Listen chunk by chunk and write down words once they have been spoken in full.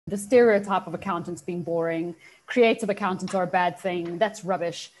the stereotype of accountants being boring. Creative accountants are a bad thing. That's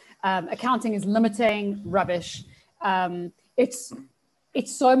rubbish. Accounting is limiting. Rubbish. It's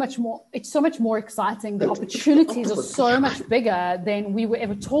so much more exciting. The opportunities are so much bigger than we were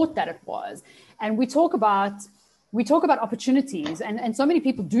ever taught that it was. And we talk about opportunities, and so many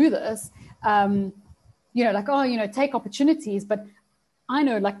people do this, take opportunities. But I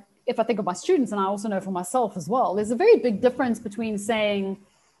know, like, if I think of my students, and I also know for myself as well, there's a very big difference between saying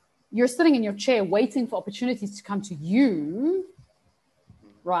you're sitting in your chair waiting for opportunities to come to you,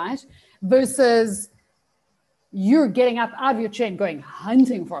 right? Versus you're getting up out of your chair and going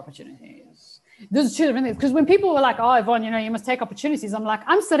hunting for opportunities. There's two different things. Because when people were like, oh, Yvonne, you must take opportunities, I'm like,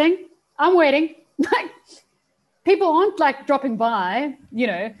 I'm sitting, I'm waiting. Like, people aren't like dropping by,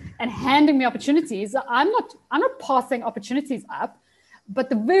 and handing me opportunities. I'm not passing opportunities up. But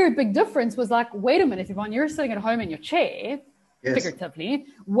the very big difference was like, wait a minute, Yvonne, you're sitting at home in your chair, yes, figuratively,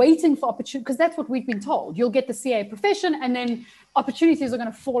 waiting for opportunity, because that's what we've been told. You'll get the CA profession and then opportunities are going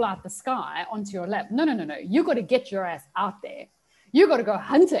to fall out the sky onto your lap. No. You got to get your ass out there. You got to go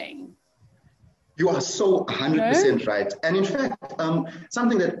hunting. You are so 100% right. And in fact,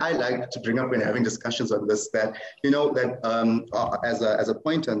 something that I like to bring up when having discussions on this, that, as a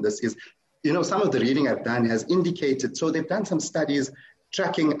point on this is, some of the reading I've done has indicated, so they've done some studies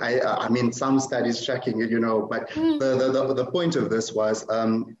tracking, some studies tracking it, but the point of this was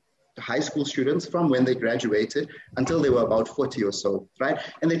high school students from when they graduated until they were about 40 or so, right?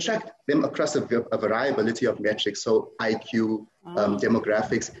 And they tracked them across a variability of metrics, so IQ,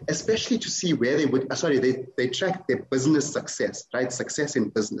 demographics, especially to see where they tracked their business success, right? Success in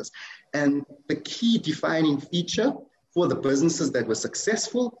business. And the key defining feature for the businesses that were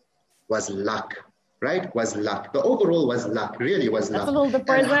successful was luck. Right? Was luck. The overall was luck, really was luck. That's a little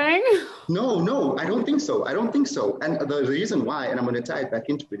depressing. No, I don't think so. And the reason why, and I'm going to tie it back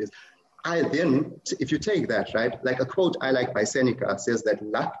into it, is if you take that, right, like a quote I like by Seneca says that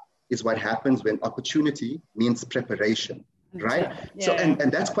luck is what happens when opportunity means preparation. Right? Yeah. So,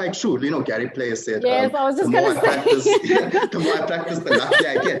 and that's quite true. Gary Player said, yes, I was just going to say. The more I practice, the luckier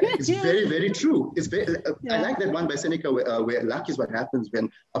I get. It's very, very true. I like that one by Seneca where luck is what happens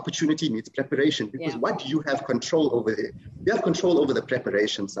when opportunity meets preparation. Because what do you have control over there? You have control over the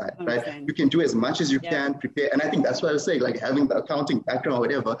preparation side, right? You can do as much as you can, prepare. And I think that's what I was saying, like having the accounting background or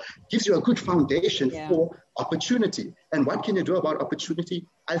whatever gives you a good foundation for opportunity. And what can you do about opportunity?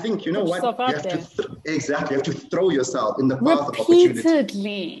 I think, you have to throw yourself in the path of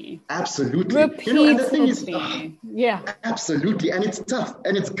opportunity. Absolutely. Repeatedly. And the thing is, absolutely. And it's tough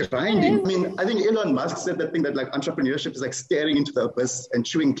and it's grinding. I mean, I think Elon Musk said that thing that like entrepreneurship is like staring into the abyss and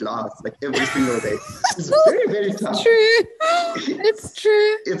chewing glass like every single day. It's very, very tough. It's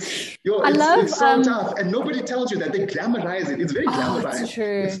true. It's so tough. And nobody tells you that. They glamorize it. It's very glamorized. It's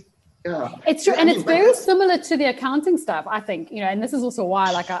true. It's true, and it's very similar to the accounting stuff, I think, and this is also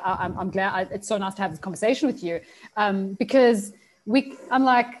why, like, I'm glad it's so nice to have this conversation with you, because I'm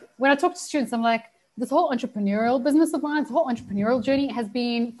like, when I talk to students, I'm like, this whole entrepreneurial business of mine, this whole entrepreneurial journey has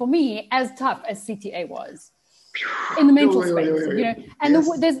been, for me, as tough as CTA was in the mental space,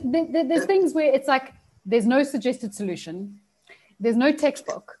 and there's things where it's like, there's no suggested solution, there's no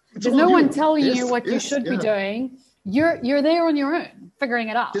textbook, there's no one telling you what you should be doing. You're there on your own, figuring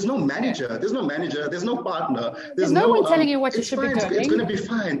it out. There's no manager. There's no partner. There's no one telling you what you should be doing. It's going to be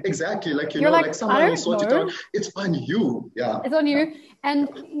fine. Exactly. Like, like someone will sort it out. It's on you. Yeah. It's on you. And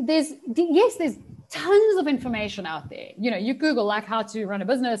there's tons of information out there. You Google like how to run a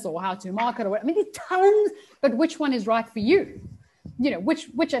business or how to market or what. I mean, there's tons, but which one is right for you?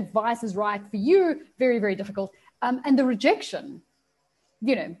 Which advice is right for you? Very, very difficult. And the rejection.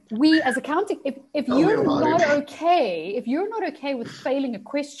 We as accounting, if you're not okay with failing a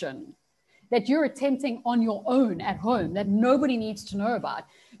question that you're attempting on your own at home that nobody needs to know about,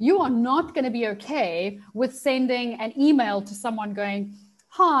 you are not going to be okay with sending an email to someone going,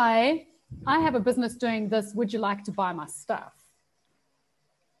 hi, I have a business doing this. Would you like to buy my stuff?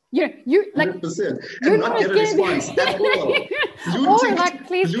 You like 100%. And not get a response. That's all. Or like,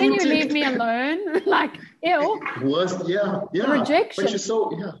 please, can you leave me alone? Like, ew. Worst, yeah. Rejection. But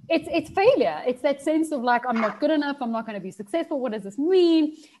It's failure. It's that sense of like, I'm not good enough. I'm not going to be successful. What does this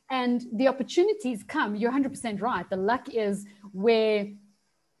mean? And the opportunities come. You're 100% right. The luck is where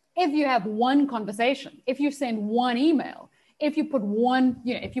if you have one conversation, if you send one email, if you put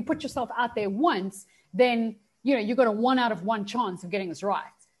if you put yourself out there once, then, you got a 1 out of 1 chance of getting this right.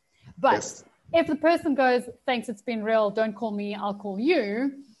 But if the person goes, thanks, it's been real, don't call me, I'll call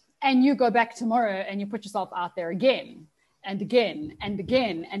you, and you go back tomorrow and you put yourself out there again and again and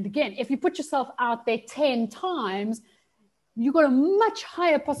again and again, if you put yourself out there 10 times, you've got a much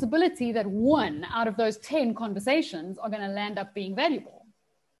higher possibility that 1 out of those 10 conversations are going to land up being valuable.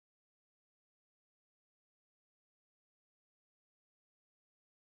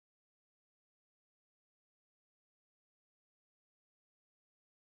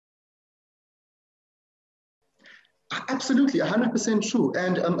 Absolutely, 100% true.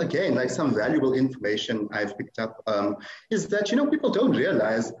 And again, like some valuable information I've picked up is that, people don't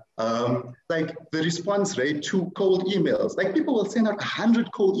realize like the response rate to cold emails. Like people will send out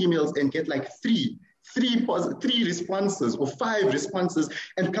 100 cold emails and get like three responses or 5 responses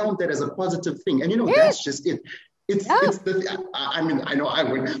and count that as a positive thing. And that's just it. It's the, I mean, I know I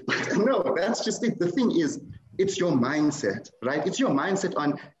would, but no, that's just it. The thing is, it's your mindset, right? It's your mindset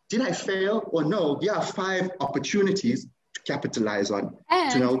on, did I fail or no? There are 5 opportunities to capitalize on,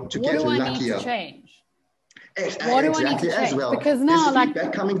 and to get luckier. What do I need to change? What do I need to change? Well, because now, there's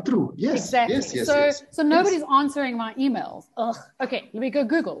feedback coming through. Yes, exactly. Yes. So nobody's answering my emails. Ugh. Okay, let me go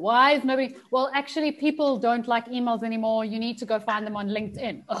Google. Why is nobody? Well, actually, people don't like emails anymore. You need to go find them on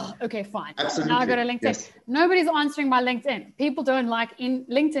LinkedIn. Ugh. Okay, fine. Absolutely. Now I go to LinkedIn. Yes. Nobody's answering my LinkedIn. People don't like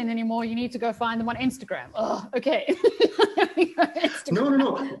LinkedIn anymore. You need to go find them on Instagram. Ugh. Okay.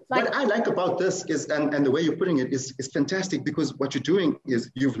 No. What I like about this is, and the way you're putting it is fantastic, because what you're doing is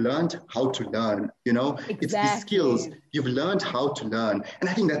you've learned how to learn, Exactly. It's the skills. You've learned how to learn. And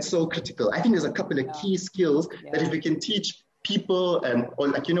I think that's so critical. I think there's a couple of key skills that if we can teach people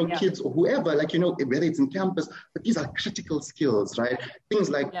or kids or whoever, whether it's in campus, but these are critical skills, right? Things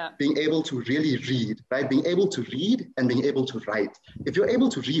like being able to really read, right? Being able to read and being able to write. If you're able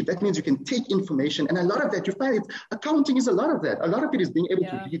to read, that means you can take information, and a lot of that, you find accounting is a lot of that. A lot of it is being able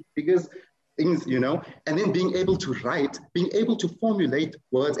to read figures, things, and then being able to write, being able to formulate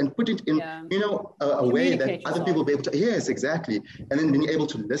words and put it in, a way that other people will be able to, yes, exactly. And then being able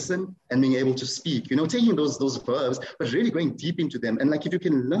to listen and being able to speak, taking those verbs, but really going deep into them. And like, if you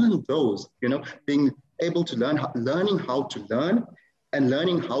can learn those, being able to learning how to learn and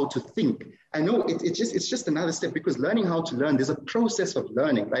learning how to think. I know it's just another step, because learning how to learn, there's a process of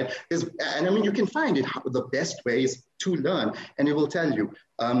learning, right? You can find the best ways to learn, and it will tell you,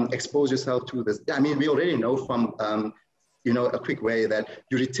 expose yourself to this. I mean, we already know from, a quick way that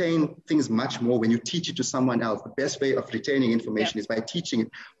you retain things much more when you teach it to someone else. The best way of retaining information is by teaching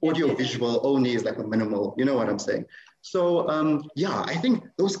it. Audio visual only is like a minimal, you know what I'm saying? So I think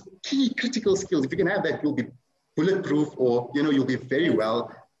those key critical skills, if you can have that, you'll be bulletproof, or you'll be very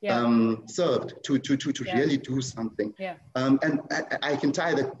well served to really do something. And I can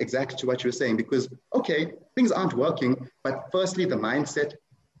tie that exactly to what you're saying, because things aren't working, but firstly the mindset,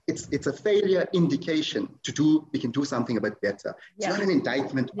 it's a failure indication we can do something a bit better. It's not an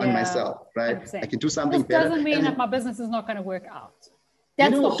indictment on myself, right? 100%. I can do something better. This doesn't mean that my business is not going to work out.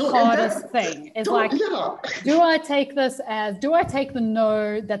 That's the hardest thing. It's like, do I take the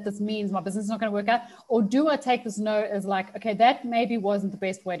no that this means my business is not going to work out? Or do I take this no as like, okay, that maybe wasn't the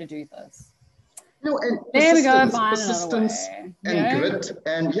best way to do this? And there we go, persistence and grit.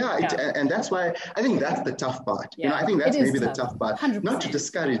 And and that's why I think that's the tough part. I think that's maybe the tough part. 100%. Not to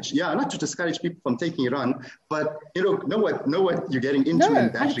discourage people from taking it on, but know what you're getting into in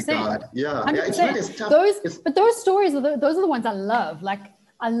that 100%. regard. It's not as tough. But those stories those are the ones I love. Like,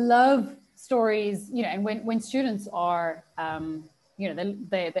 I love stories, and when students are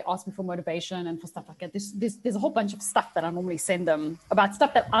they ask me for motivation and for stuff like that. There's a whole bunch of stuff that I normally send them about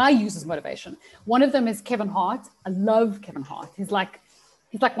stuff that I use as motivation. One of them is Kevin Hart. I love Kevin Hart. He's like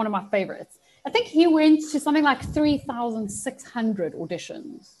one of my favorites. I think he went to something like 3,600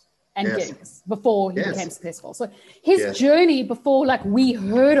 auditions and gigs before he became successful. So his journey before we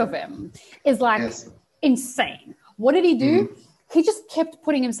heard of him is insane. What did he do? He just kept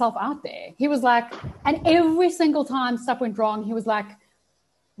putting himself out there. He was like, and every single time stuff went wrong, he was like,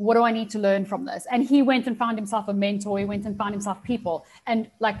 what do I need to learn from this? And he went and found himself a mentor. He went and found himself people.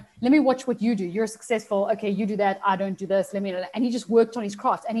 And let me watch what you do. You're successful. Okay, you do that. I don't do this. And he just worked on his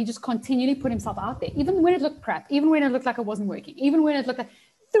craft, and he just continually put himself out there, even when it looked crap, even when it looked like it wasn't working, even when it looked like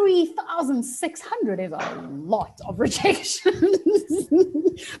 3,600 is a lot of rejection.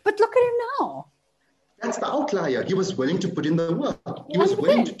 But look at him now. That's the outlier. He was willing to put in the work. He was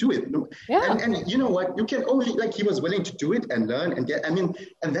willing to do it. And you know what? You can only, he was willing to do it and learn and get, and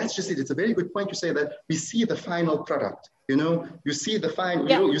that's just it. It's a very good point to say that we see the final product. You see the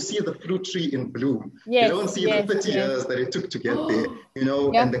you see the fruit tree in bloom. You don't see the 30 years that it took to get there,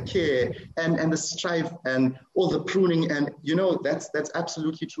 and the care and the strife and all the pruning. And, that's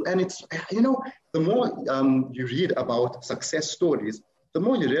absolutely true. And it's, the more you read about success stories, the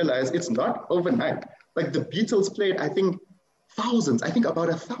more you realize it's not overnight. Like the Beatles played, I think, about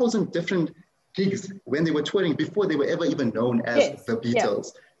 1,000 different gigs when they were touring before they were ever even known as the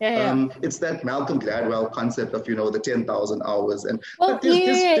Beatles. It's that Malcolm Gladwell concept of, the 10,000 hours. And well,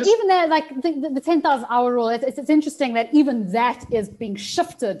 even that, like the 10,000 hour rule, it's interesting that even that is being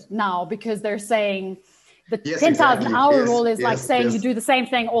shifted now, because they're saying the 10,000 hour rule is like saying you do the same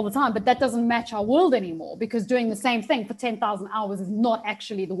thing all the time, but that doesn't match our world anymore, because doing the same thing for 10,000 hours is not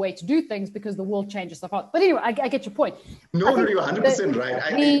actually the way to do things, because the world changes so fast. But anyway, I get your point. No, you're 100%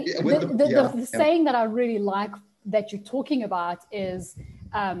 right. The saying that I really like that you're talking about is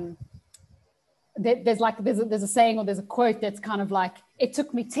there's a saying, or there's a quote that's kind of like, it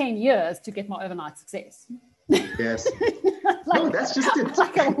took me 10 years to get my overnight success. Yes. No, that's just it.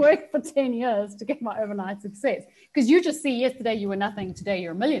 Like I worked for 10 years to get my overnight success, because you just see yesterday you were nothing, today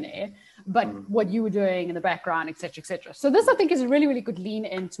you're a millionaire, but what you were doing in the background, et cetera, et cetera. So this, I think, is a really, really good lean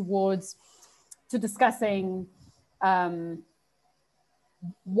in to discussing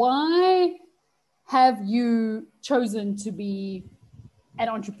why have you chosen to be an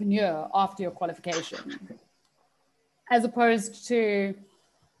entrepreneur after your qualification, as opposed to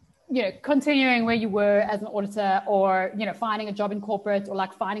continuing where you were as an auditor, or, finding a job in corporate, or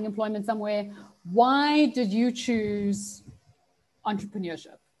like finding employment somewhere. Why did you choose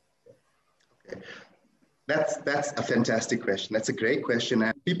entrepreneurship? Okay. That's a fantastic question. That's a great question.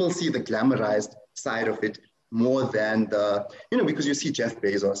 And people see the glamorized side of it more than because you see Jeff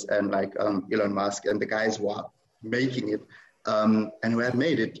Bezos and like Elon Musk and the guys who are making it and who have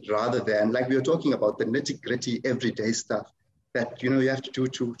made it, rather than, like we were talking about, the nitty-gritty everyday stuff that, you have to do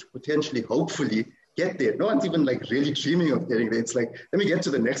to potentially, hopefully get there. No one's even like really dreaming of getting there. It's like, let me get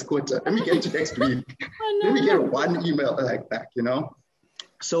to the next quarter. Let me get to next week. Let me get one email like that,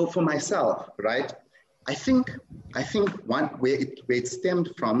 So for myself, right, I think one where it stemmed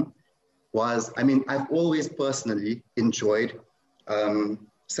from was, I've always personally enjoyed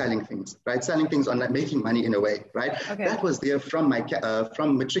selling things, right? Selling things on, like, making money in a way, right? Okay. That was there from my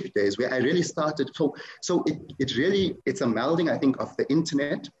from matric days, where I really started. So it's a melding, I think, of the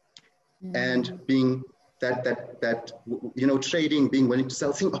internet and being that trading, being willing to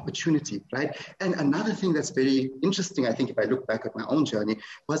sell, seeing opportunity, right? And another thing that's very interesting, I think, if I look back at my own journey,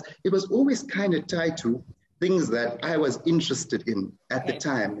 was it was always kind of tied to things that I was interested in at the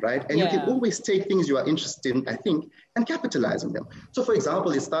time, right? And you can always take things you are interested in, I think, and capitalize on them. So, for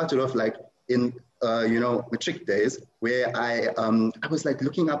example, it started off like in, matric days, where I was like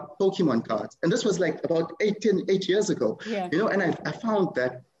looking up Pokemon cards. And this was like about 8 years ago, and I found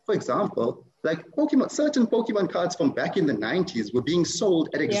that, for example, like certain Pokemon cards from back in the 90s were being sold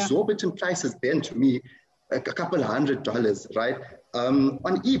at exorbitant prices then, to me, like a couple $100, right? On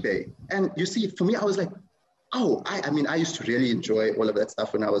eBay. And you see, for me, I was like, oh, I used to really enjoy all of that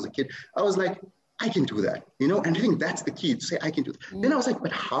stuff when I was a kid. I was like, I can do that, and I think that's the key, to say I can do that. Then I was like,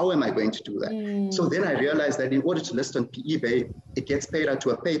 but how am I going to do that? So then I realized that in order to list on eBay, it gets paid out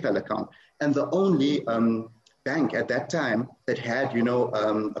to a PayPal account. And the only bank at that time that had,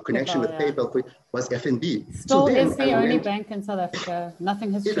 a connection with PayPal was FNB. Still is the only bank in South Africa.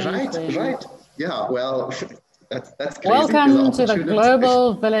 Nothing has changed. Right. Yeah, well, that's crazy. Welcome to the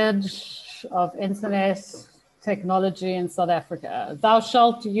global village of internet technology in South Africa. Thou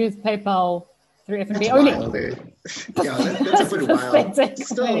shalt use PayPal through FNB only. Yeah, that's a bit wild.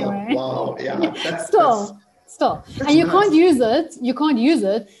 Still, anyway. Wow, yeah. Still. And you can't use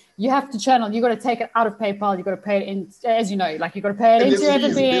it. You have to channel. You got to take it out of PayPal. You got to pay it in, as you know, like you got to pay it into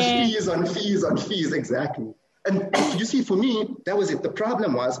FNB. There's fees, exactly. And you see, for me, that was it. The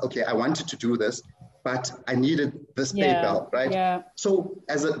problem was, okay, I wanted to do this, but I needed this PayPal, right? Yeah. So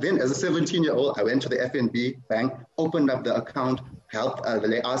as a 17-year-old, I went to the FNB bank, opened up the account, helped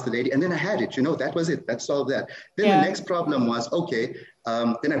asked the lady, and then I had it. That was it. That solved that. Then the next problem was, okay,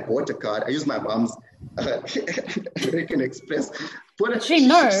 then I bought a card. I used my mom's American Express. She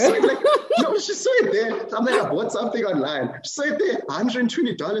knows. She saw it there. So I'm like, I bought something online. She saw it there,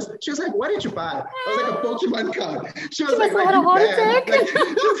 $120. She was like, what did you buy? I was like, a Pokemon card. She was like, had a heart attack.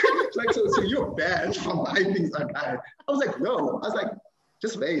 Like, so you're banned from buying things online. I was like, no. I was like,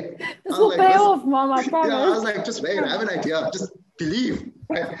 just wait. This will pay off, Mom, I promise. Yeah, I was like, just wait. I have an idea. Just believe.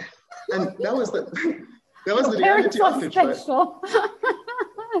 Right? And that was the reality of it.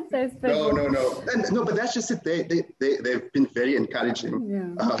 No, but that's just it. They've been very encouraging.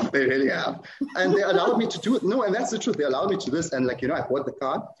 Yeah. They really have. And they allowed me to do it. No, and that's the truth. They allowed me to this. And I bought the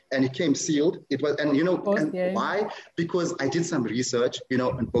card and it came sealed. It was, why? Because I did some research,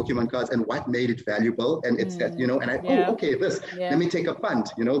 on Pokemon cards and what made it valuable. And it's that, let me take a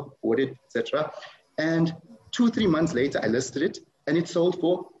punt, bought it, etc. And 2-3 months later, I listed it and it sold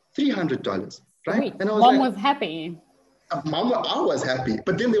for $300. Right? And I was Mom was happy. Mom, I was happy.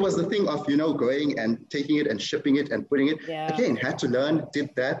 But then there was the thing of, going and taking it and shipping it and putting it. Yeah. Again, had to learn, did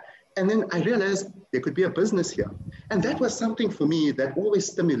that. And then I realized there could be a business here. And that was something for me that always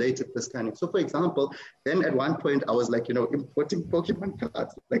stimulated this kind of. So for example, then at one point I was like, importing Pokemon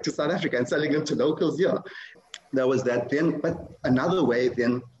cards like to South Africa and selling them to locals here. There was that then, but another way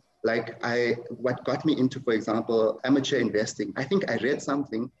then, what got me into, for example, amateur investing, I think I read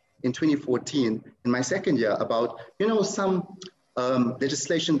something in 2014 in my second year about, some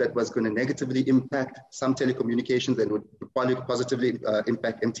legislation that was going to negatively impact some telecommunications and would positively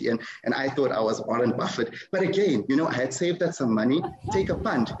impact MTN. And I thought I was Warren Buffett. But again, I had saved up some money, take a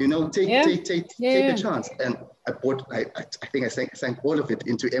punt, take a chance. And I bought, I think I sank all of it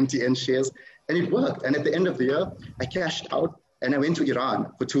into MTN shares, and it worked. And at the end of the year, I cashed out and I went to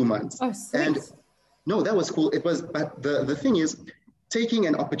Iran for 2 months. Oh, sweet. And no, that was cool. It was, but the thing is, taking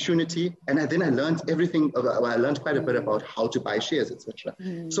an opportunity, and then I learned everything. I learned quite a bit about how to buy shares, etc.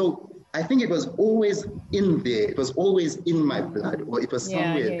 So I think it was always in there. It was always in my blood, or it was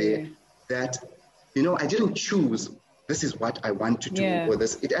somewhere there that, I didn't choose. This is what I want to do, or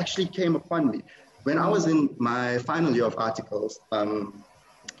this. It actually came upon me when I was in my final year of articles.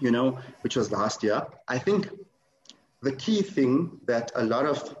 Which was last year. I think the key thing that a lot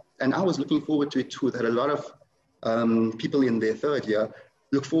of, and I was looking forward to it too, that a lot of people in their third year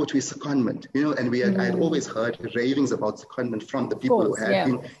look forward to is secondment, and I had always heard ravings about secondment from the people who had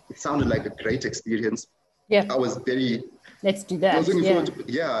been. It sounded like a great experience. Yeah. I was very, let's do that. I was looking forward to,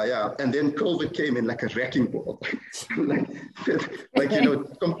 and then COVID came in like a wrecking ball,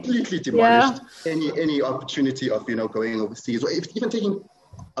 completely demolished any opportunity of, going overseas, or even taking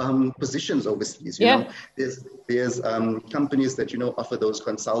positions overseas. There's companies that offer those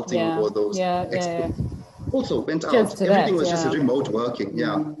consulting or those also went out. Everything was just remote working.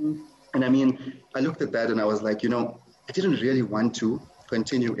 And I mean, I looked at that and I was like, I didn't really want to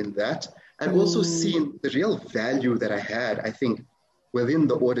continue in that. I've also seen the real value that I had, I think, within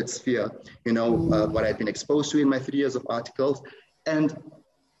the audit sphere, what I'd been exposed to in my 3 years of articles. And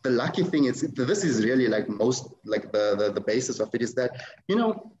the lucky thing is, this is really the basis of it is that,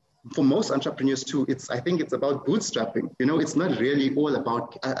 for most entrepreneurs too, I think it's about bootstrapping. It's not really all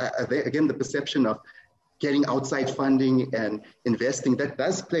about, again, the perception of getting outside funding and investing. That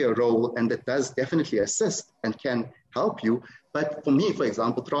does play a role, and that does definitely assist and can help you. But for me, for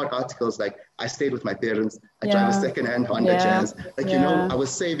example, throughout articles, I stayed with my parents, I drive a second-hand Honda Jazz. I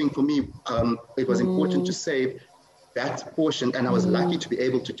was saving. For me, it was important to save that portion, and I was lucky to be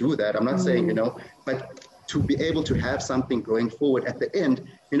able to do that. I'm not saying, but to be able to have something going forward at the end,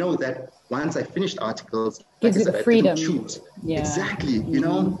 that once I finished articles, gives you the freedom. I didn't choose. Exactly.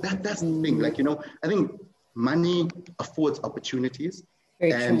 That's the thing. I think money affords opportunities.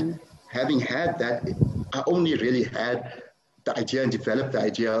 Very and true. Having had that, I only really had the idea and developed the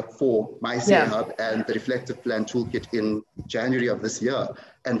idea for my CA Hub and the Reflective Plan Toolkit in January of this year.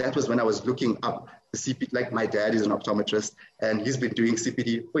 And that was when I was looking up the CPD. My dad is an optometrist, and he's been doing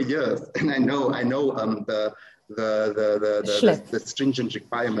CPD for years. And I know the stringent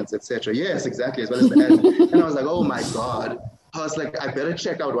requirements, etc. Yes, exactly, as well as the end. And I was like, oh my God. I was like, I better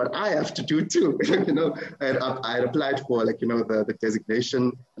check out what I have to do too. I had applied for the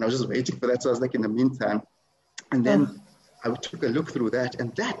designation, and I was just waiting for that. So I was like, in the meantime, and then I took a look through that,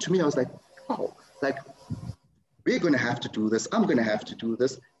 and that to me, I was like, oh, we're going to have to do this. I'm going to have to do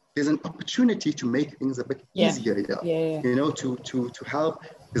this. There's an opportunity to make things a bit easier here. To help.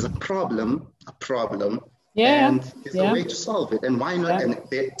 There's a problem, and there's a way to solve it. And why not? And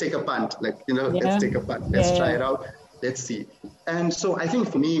take a punt, let's take a punt. Let's try it out. Let's see. And so I think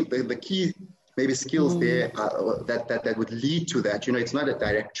for me, the key maybe skills there that would lead to that, it's not a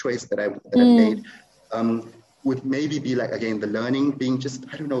direct choice that I made, would maybe be again, the learning, being just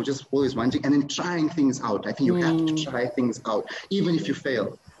always wanting, and then trying things out. I think you have to try things out, even if you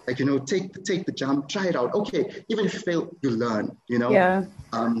fail. Take the jump, try it out. Okay, even if you fail, you learn, There'll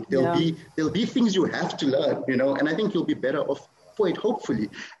be things you have to learn, and I think you'll be better off for it, hopefully.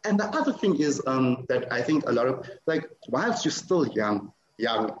 And the other thing is that I think a lot of, whilst you're still young,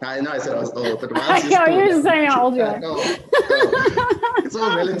 I know I said I was old, but whilst you're still young, saying how old you are. No, it's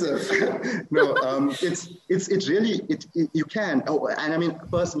all relative. It's really, you can, and I mean,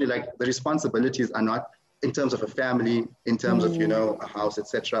 personally, the responsibilities are not in terms of a family, in terms of, a house,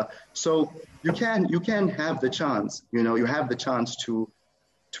 etc. So you can have the chance, you have the chance to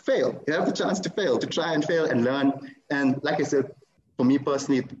fail. You have the chance to fail, to try and fail and learn. And like I said, for me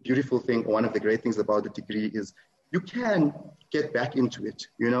personally, the beautiful thing, one of the great things about the degree is you can get back into it.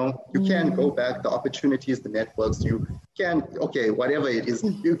 You can go back, the opportunities, the networks, you can, okay, whatever it is,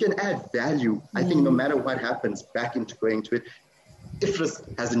 you can add value. I think no matter what happens, back into going to it. If risk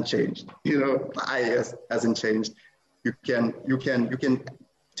hasn't changed, IAS hasn't changed, you can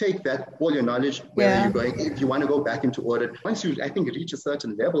take that, all your knowledge, where you're going. If you want to go back into audit, once you, I think, reach a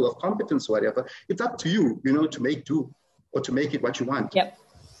certain level of competence or whatever, it's up to you, to make do or to make it what you want. Yep.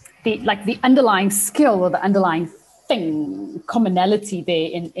 The underlying skill or the underlying thing, commonality there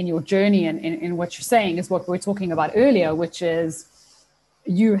in your journey and in what you're saying is what we were talking about earlier, which is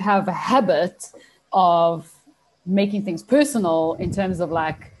you have a habit of making things personal in terms of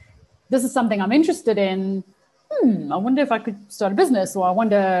like, this is something I'm interested in. I wonder if I could start a business, or I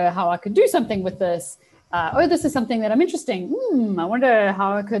wonder how I could do something with this. This is something that I'm interested in. I wonder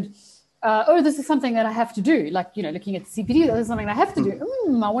how I could, this is something that I have to do. Like, looking at the CPD, this is something I have to do.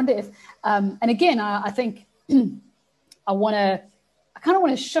 I wonder if, and again, I think I kind of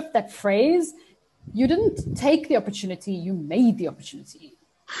want to shift that phrase. You didn't take the opportunity, you made the opportunity.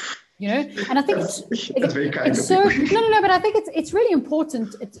 And I think that's very kind it's so no, but I think it's really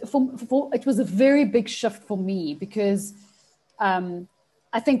important. It was a very big shift for me because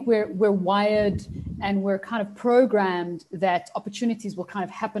I think we're wired and we're kind of programmed that opportunities will kind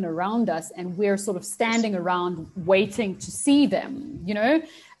of happen around us, and we're sort of standing around waiting to see them,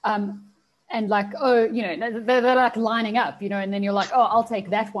 and like, they're like lining up, and then you're like, I'll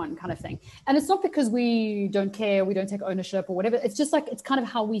take that one kind of thing. And it's not because we don't care, we don't take ownership or whatever. It's just like, it's kind of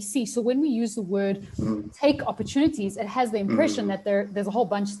how we see. So when we use the word take opportunities, it has the impression that there's a whole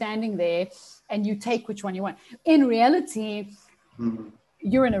bunch standing there and you take which one you want. In reality,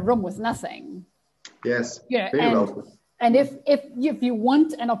 you're in a room with nothing. Yes. And if you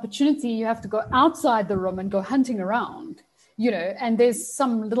want an opportunity, you have to go outside the room and go hunting around, and there's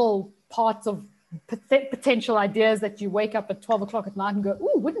some little parts of potential ideas that you wake up at 12 o'clock at night and go,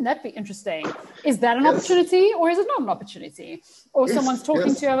 ooh, wouldn't that be interesting? Is that an opportunity or is it not an opportunity? Or someone's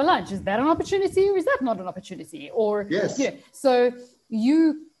talking to you over lunch. Is that an opportunity or is that not an opportunity? Or, so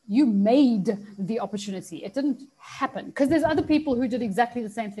you made the opportunity. It didn't happen because there's other people who did exactly the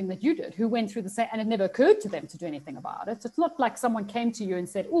same thing that you did, who went through the same, and it never occurred to them to do anything about it. It's not like someone came to you and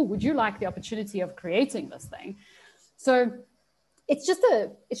said, oh, would you like the opportunity of creating this thing? So it's just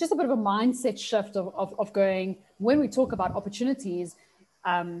a bit of a mindset shift of going, when we talk about opportunities,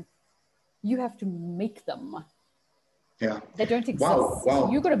 you have to make them. Yeah. They don't exist. Wow.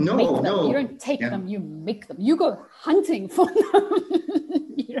 You got to make them. You don't take them, you make them. You go hunting for them.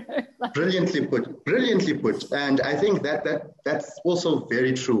 Brilliantly put. And I think that's also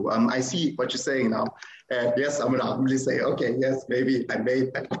very true. I see what you're saying now. And yes, I'm going to humbly say, okay, yes, maybe I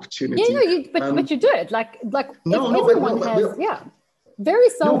made that opportunity. But you did. Very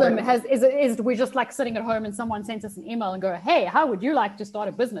seldom is we're just like sitting at home and someone sends us an email and go, hey, how would you like to start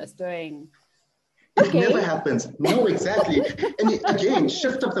a business doing? It never happens. No, exactly. And again,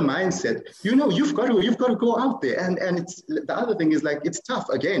 shift of the mindset. You've got to go out there. And it's the other thing is like, it's tough.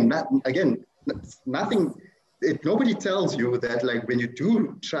 Nobody tells you that like when you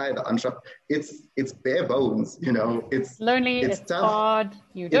do try the entrepreneur, it's bare bones. It's lonely. It's tough. Hard.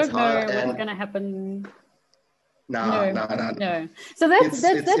 You don't know what's going to happen. No. So that's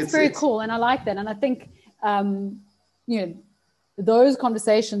very cool, and I like that. And I think those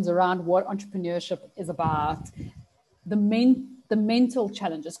conversations around what entrepreneurship is about, the mental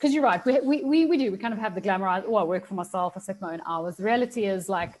challenges, because you're right, we kind of have the glamorized, I work for myself, I set my own hours. The reality is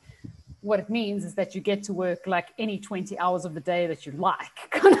like, what it means is that you get to work like any 20 hours of the day that you like.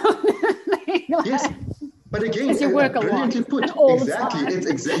 Kind of thing. Yes. But again, you work brilliantly put. Exactly. It's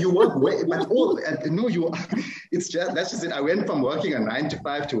exactly, you work way, but it's just, that's just it. I went from working a 9 to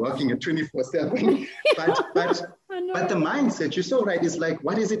 5 to working a 24/7. But the mindset, you're so right, is like,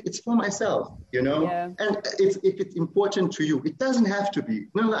 what is it? It's for myself, And if it's important to you, it doesn't have to be.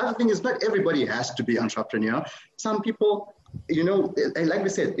 The other thing is not everybody has to be entrepreneur. Some people, like we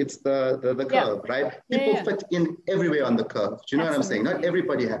said, it's the curve, right? People fit in everywhere on the curve. Do you know what I'm saying? Not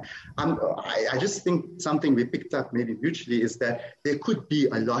everybody has. I just think something we picked up maybe mutually is that there could be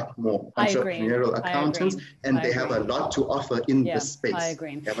a lot more entrepreneurial accountants, and they have a lot to offer in this space. I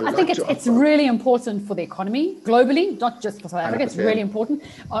agree. I think it's really important for the economy globally, not just for South Africa. It's really important.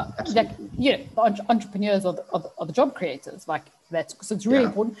 The entrepreneurs are the job creators, like that. So it's really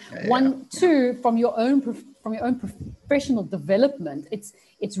important. Two, from your own professional development,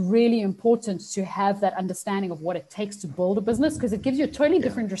 it's really important to have that understanding of what it takes to build a business, because it gives you a totally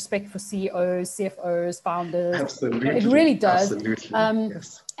different respect for CEOs, CFOs, founders. Absolutely. It really does. Absolutely.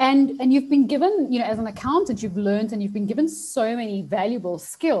 Yes. And you've been given, as an accountant, you've learned and you've been given so many valuable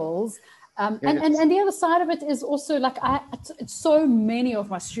skills And the other side of it is also like so many of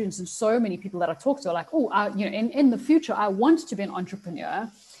my students and so many people that I talk to are like, oh, in the future, I want to be an entrepreneur,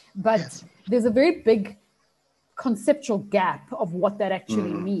 but there's a very big conceptual gap of what that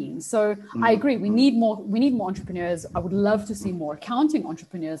actually means. So I agree, we need more entrepreneurs. I would love to see more accounting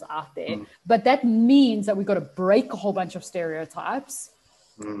entrepreneurs out there, but that means that we've got to break a whole bunch of stereotypes.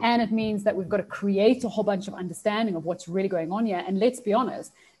 And it means that we've got to create a whole bunch of understanding of what's really going on here. And let's be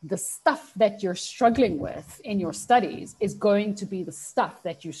honest, the stuff that you're struggling with in your studies is going to be the stuff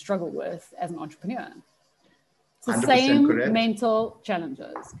that you struggle with as an entrepreneur. It's the same correct. Mental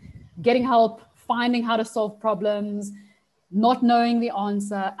challenges, getting help, finding how to solve problems, not knowing the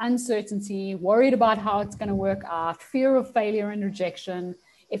answer, uncertainty, worried about how it's going to work out, fear of failure and rejection.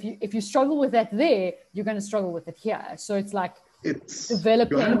 If you struggle with that there, you're going to struggle with it here. So it's like, it's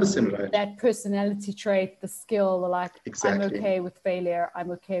developing right. That personality trait, the skill, like exactly. I'm okay with failure.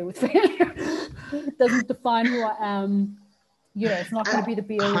 It doesn't define who I am. It's not going to be the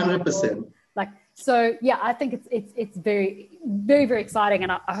be-all. 100%. Like, so yeah, I think it's very, very, very exciting,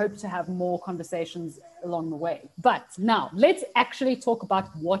 and I hope to have more conversations along the way. But now let's actually talk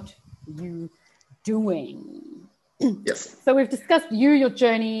about what you're doing. Yes. So we've discussed your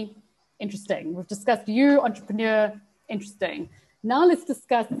journey, interesting. We've discussed entrepreneur. Interesting. Now let's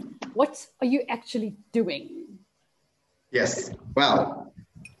discuss, what are you actually doing? Yes. Well,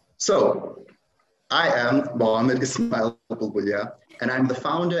 so I am Muhammed Ismail Bulbulia, and I'm the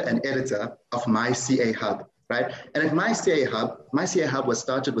founder and editor of My CA Hub, right? And at My CA Hub was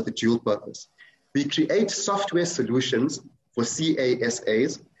started with a dual purpose. We create software solutions for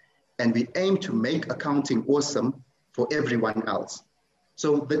CASAs, and we aim to make accounting awesome for everyone else.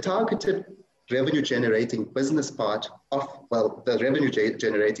 So the targeted revenue generating business part of, the revenue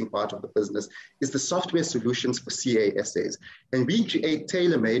generating part of the business is the software solutions for CASAs. And we create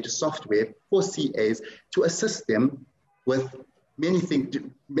tailor-made software for CAs to assist them with many things,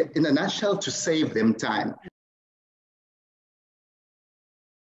 in a nutshell, to save them time.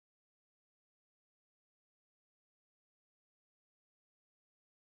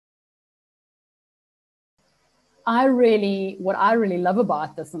 What I really love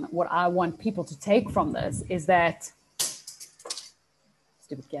about this, and what I want people to take from this, is that,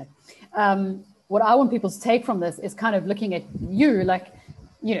 stupid cat. What I want people to take from this is kind of looking at you, like,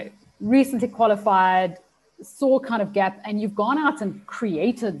 recently qualified, saw kind of gap, and you've gone out and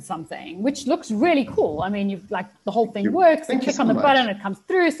created something, which looks really cool. I mean, you've like, the whole thing works, you click on the button, it comes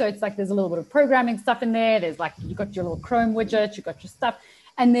through. So it's like, there's a little bit of programming stuff in there. There's like, you got your little Chrome widget, you got your stuff,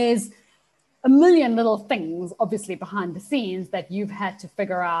 and there's a million little things, obviously, behind the scenes that you've had to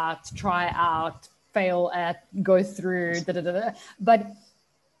figure out, try out, fail at, go through, But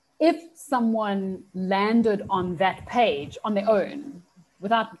if someone landed on that page on their own,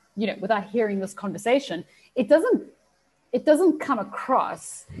 without hearing this conversation, it doesn't come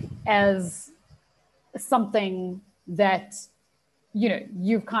across as something that,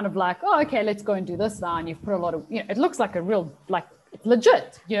 you've kind of like, oh, okay, let's go and do this now. And you've put a lot of, it looks like a real, like, it's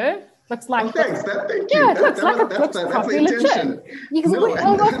legit, Looks like, oh, thanks. Thank you. Yeah, it looks probably legit.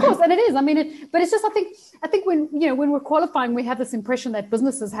 Of course, and it is. I mean, but it's just, I think when when we're qualifying, we have this impression that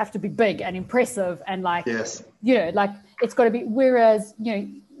businesses have to be big and impressive, and like, yes, like it's got to be. Whereas,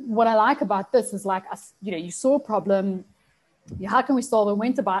 what I like about this is like, you saw a problem. How can we solve it?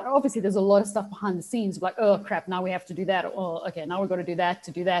 Went about. Obviously, there's a lot of stuff behind the scenes. Like, oh crap, now we have to do that. Or okay, now we've got to do that,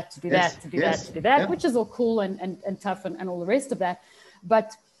 to do that, to do that, to do that, to do that, which is all cool and tough and all the rest of that.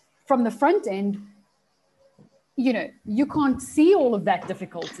 But from the front end, you can't see all of that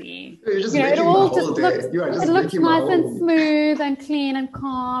difficulty. You're just making my whole day. It looks nice and smooth and clean and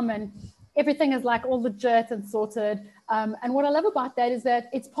calm, and everything is like all legit and sorted. And what I love about that is that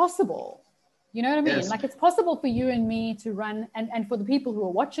it's possible. You know what I mean? Yes. Like, it's possible for you and me to run, and for the people who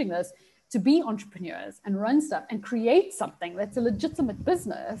are watching this, to be entrepreneurs and run stuff and create something that's a legitimate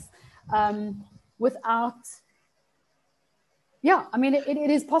business without... Yeah, I mean, it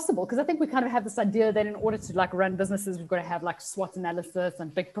is possible, because I think we kind of have this idea that in order to like run businesses, we've got to have like SWOT analysis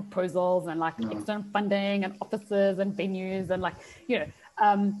and big proposals and like external funding and offices and venues and like, and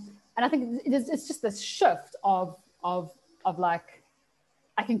I think it's just this shift of like,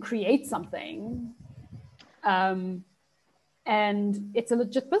 I can create something and it's a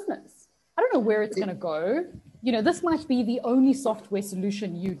legit business. I don't know where it's going to go. This might be the only software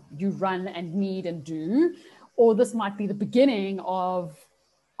solution you run and need and do. Or this might be the beginning of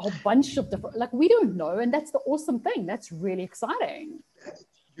a bunch of different, like, we don't know. And that's the awesome thing. That's really exciting.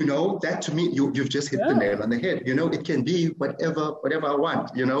 That to me, you've just hit the nail on the head. It can be whatever I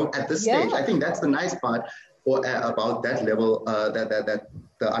want, at this stage. I think that's the nice part about that level, that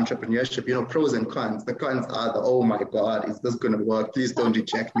the entrepreneurship, you know, pros and cons. The cons are the, oh my God, is this going to work? Please don't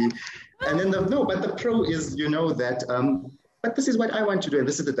reject me. And then but the pro is, you know, that, but this is what I want to do, and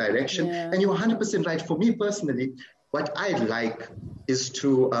this is the direction. Yeah. And you're 100% right. For me personally, what I'd like is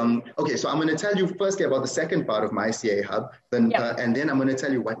to, okay, so I'm going to tell you firstly about the second part of my CA Hub, then, and then I'm going to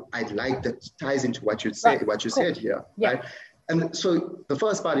tell you what I'd like that ties into what you say, what you said here, right? And so the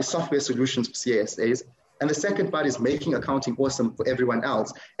first part is software solutions for CASAs. And the second part is making accounting awesome for everyone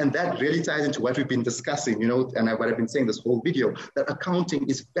else. And that really ties into what we've been discussing, you know, and what I've been saying this whole video, that accounting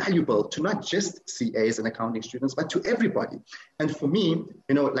is valuable to not just CAs and accounting students, but to everybody. And for me,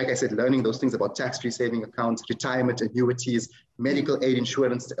 you know, like I said, learning those things about tax-free saving accounts, retirement annuities, medical aid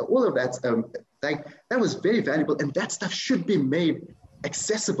insurance, all of that, like that was very valuable. And that stuff should be made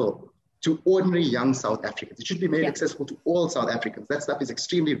accessible to ordinary young South Africans. It should be made accessible to all South Africans. That stuff is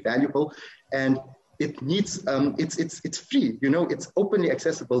extremely valuable. And it needs, it's free, you know, it's openly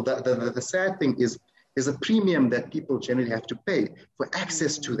accessible. The sad thing is, there's a premium that people generally have to pay for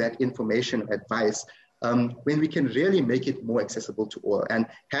access to that information, advice, when we can really make it more accessible to all. And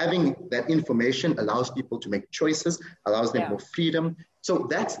having that information allows people to make choices, allows them more freedom. So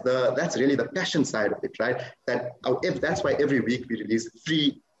that's really the passion side of it, right? That's why every week we release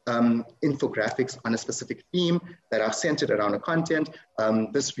free infographics on a specific theme that are centered around a content.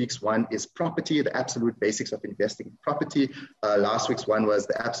 This week's one is property, the absolute basics of investing in property. Last week's one was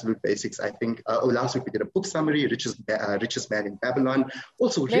the absolute basics, I think. Last week we did a book summary, Richest Man in Babylon.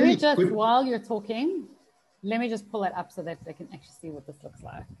 Also, let me just, while you're talking, let me just pull it up so that they can actually see what this looks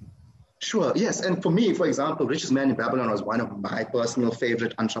like. Sure, yes. And for me, for example, Richest Man in Babylon was one of my personal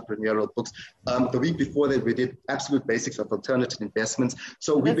favorite entrepreneurial books. The week before that, we did Absolute Basics of Alternative Investments.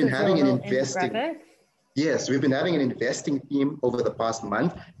 So we've been having an investing. Yes, we've been having an investing theme over the past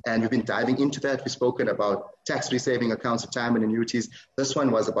month, and we've been diving into that. We've spoken about tax-free saving accounts, retirement annuities. This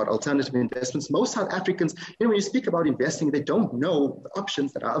one was about alternative investments. Most South Africans, you know, when you speak about investing, they don't know the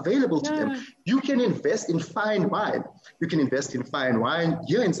options that are available to them. You can invest in fine wine. You can invest in fine wine.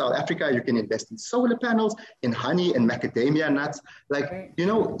 Here in South Africa, you can invest in solar panels, in honey and macadamia nuts. Like, you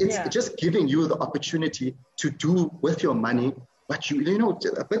know, it's just giving you the opportunity to do with your money what you know,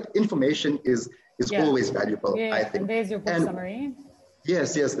 but information is always valuable, I think. And there's your book summary.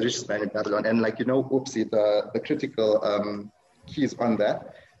 Yes, the Richest Man in Babylon. And like, you know, oopsie, the critical keys on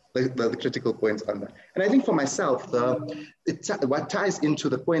that, the critical points on that. And I think for myself, what ties into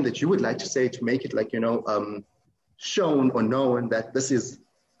the point that you would like to say to make it like, you know, shown or known that this is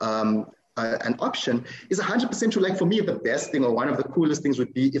an option is 100% true. Like for me, the best thing or one of the coolest things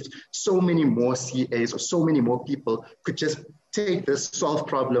would be if so many more CAs or so many more people could just take this, solve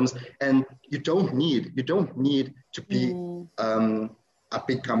problems, and you don't need to be a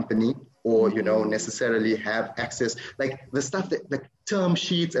big company or, you know, necessarily have access, like the stuff that like term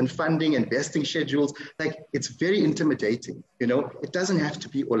sheets and funding and vesting schedules, like it's very intimidating, you know. It doesn't have to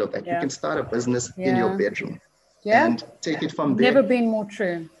be all of that. You can start a business in your bedroom and take it from there. Never been more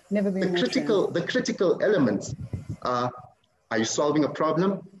true. The critical elements are you solving a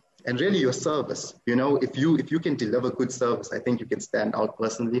problem? And really your service, you know, if you can deliver good service, I think you can stand out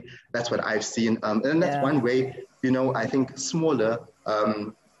personally. That's what I've seen. And that's one way, you know, I think smaller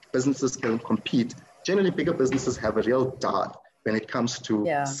businesses can compete. Generally, bigger businesses have a real dart when it comes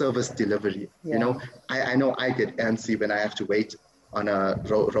to service delivery. You know I get antsy when I have to wait on a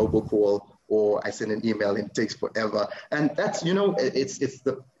robocall, or I send an email and it takes forever. And that's, you know,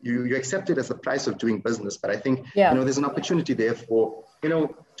 you accept it as the price of doing business. But I think, you know, there's an opportunity there for, you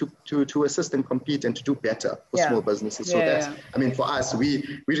know, to assist and compete and to do better for small businesses. So that's, I mean, for us,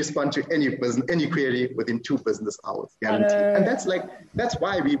 we respond to any query within 2 business hours, guaranteed. And that's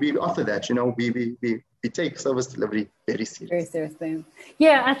why we offer that, you know, we take service delivery very seriously. Very seriously.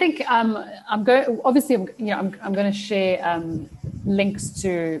 Yeah, I think I'm going to share links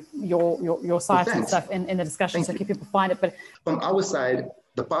to your site and stuff in the discussion so people find it. But from our side,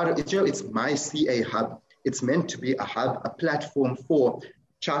 the part of it, you know, it's my CA Hub. It's meant to be a hub, a platform for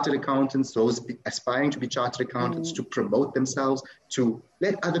chartered accountants, those aspiring to be chartered accountants, to promote themselves, to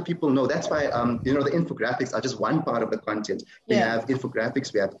let other people know. That's why, you know, the infographics are just one part of the content. We have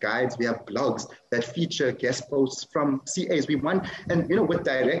infographics, we have guides, we have blogs that feature guest posts from CAs. We want, and, you know, with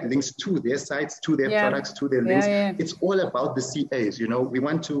direct links to their sites, to their products, to their links. It's all about the CAs, you know. We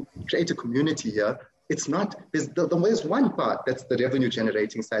want to create a community here. It's not, there's one part that's the revenue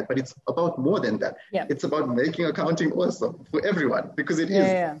generating side, but it's about more than that. It's about making accounting awesome for everyone, because it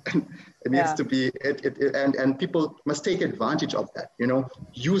is. It needs to be, and people must take advantage of that, you know,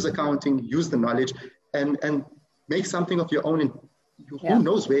 use accounting, use the knowledge, and make something of your own. And who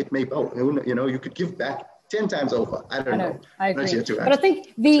knows where it may go. You know, you could give back 10 times over. I don't know. I agree. Not but I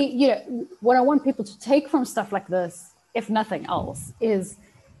think what I want people to take from stuff like this, if nothing else, is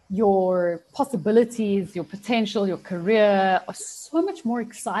your possibilities, your potential, your career are so much more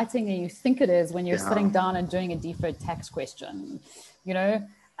exciting than you think it is when you're sitting down and doing a deferred tax question,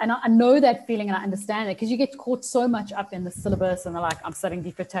 And I know that feeling and I understand it, because you get caught so much up in the syllabus and they're like, I'm studying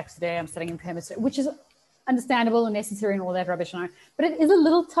deferred tax today, I'm studying impairments today, which is understandable and necessary and all that rubbish. But it is a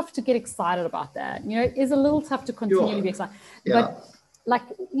little tough to get excited about that. It is a little tough to continually be excited. Yeah. But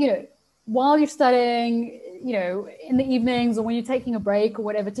while you're studying, in the evenings or when you're taking a break or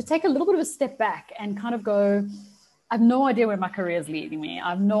whatever, to take a little bit of a step back and kind of go, I have no idea where my career is leading me. I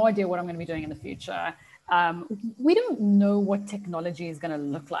have no idea what I'm going to be doing in the future. We don't know what technology is going to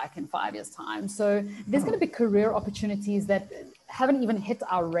look like in 5 years' time. So there's going to be career opportunities that haven't even hit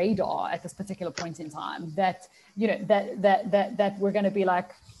our radar at this particular point in time that, that we're going to be like,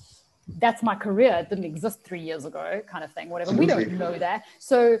 that's my career. It didn't exist 3 years ago, kind of thing, whatever. We don't know that.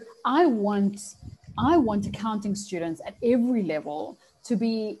 So I want accounting students at every level to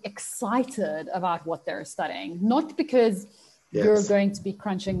be excited about what they're studying, not because you're going to be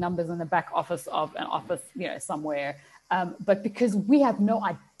crunching numbers in the back office of an office, somewhere, but because we have no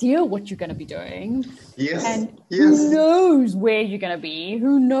idea what you're going to be doing. And who knows where you're going to be?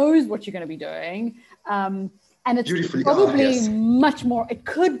 Who knows what you're going to be doing? And it's probably much more, it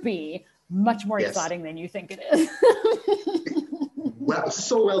could be much more exciting than you think it is. Well,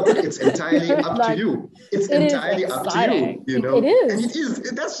 so well put. It's entirely up to you. It's entirely up to you, It is. And it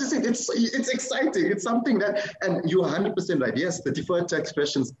is. That's just it. It's exciting. It's something that, and you're 100% right. Yes, the deferred tax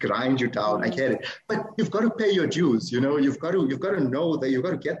questions grind you down. I get it. But you've got to pay your dues, You've got to know that you've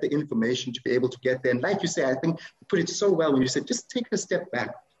got to get the information to be able to get there. And like you say, I think you put it so well when you said, just take a step back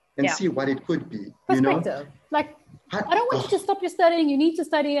and see what it could be. Perspective. Like, I don't want you to stop your studying. You need to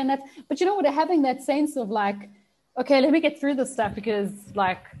study. But you know what? Having that sense of like, okay, let me get through this stuff because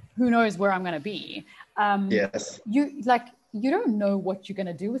who knows where I'm going to be. You don't know what you're going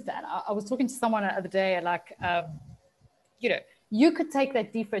to do with that. I was talking to someone the other day, you could take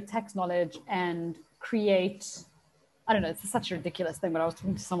that deferred tax knowledge and create, I don't know, it's such a ridiculous thing, but I was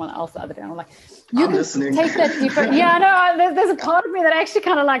talking to someone else the other day and I'm like, you can take that deferred, there's a part of me that actually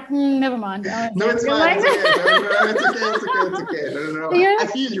kind of never mind. No, it's fine. It's okay. No. I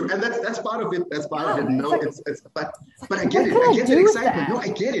feel you. And that's part of it. That's part of it. No, but I get it. I get the excitement. No, I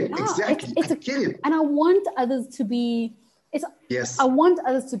get it. Exactly. I get it. And I want others to be, I want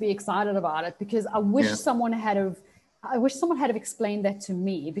others to be excited about it because I wish someone had explained that to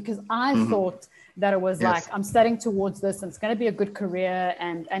me, because I thought that it was I'm studying towards this and it's going to be a good career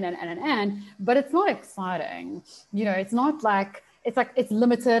and, but it's not exciting. It's not it's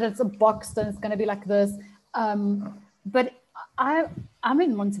limited, it's a box and it's going to be like this. But I'm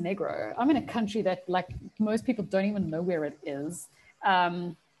in Montenegro. I'm in a country that most people don't even know where it is.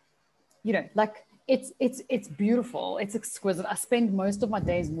 It's beautiful. It's exquisite. I spend most of my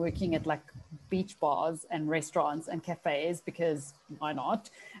days working at beach bars and restaurants and cafes because why not?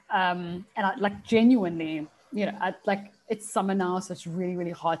 And I genuinely, it's summer now, so it's really,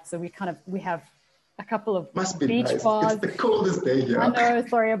 really hot. So we have a couple of beach bars. It's the coldest day here. I know,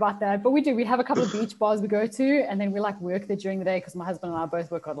 sorry about that. But we do. We have a couple of beach bars we go to, and then we work there during the day because my husband and I both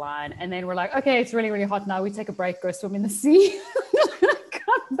work online. And then we're okay, it's really, really hot now. We take a break, go swim in the sea.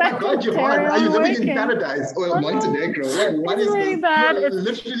 My God, Yvonne, are you living in paradise or Montenegro? What is really this? Bad. You're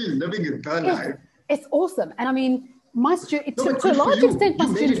literally living in the life. It's awesome. And I mean, my students, to a large extent, my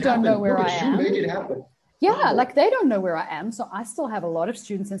students don't know where I am. You made it happen. Yeah, they don't know where I am. So I still have a lot of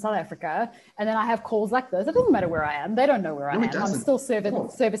students in South Africa. And then I have calls like this. It doesn't matter where I am. They don't know where I am. I'm still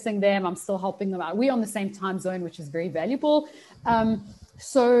servicing them. I'm still helping them out. We're on the same time zone, which is very valuable.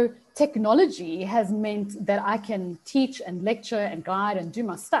 So technology has meant that I can teach and lecture and guide and do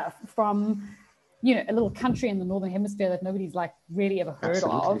my stuff from, a little country in the Northern Hemisphere that nobody's really ever heard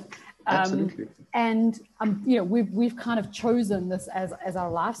of. Absolutely. And we've kind of chosen this as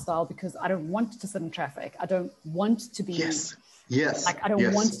our lifestyle because I don't want to sit in traffic. I don't want to be I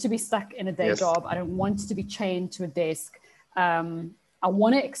don't want to be stuck in a day job. I don't want to be chained to a desk. I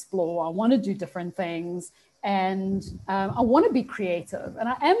want to explore. I want to do different things. And I want to be creative. And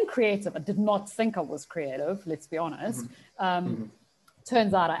I am creative. I did not think I was creative, let's be honest.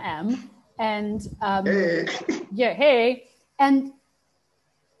 Turns out I am. And and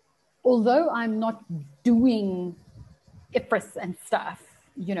although I'm not doing IFRS and stuff,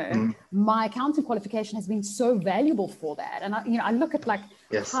 my accounting qualification has been so valuable for that. And I look at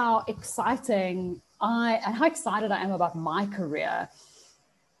how excited I am about my career.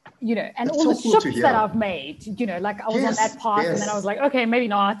 you know, and That's all so the cool to shifts hear. that I've made, you know, like I was on that path and then I was like, okay, maybe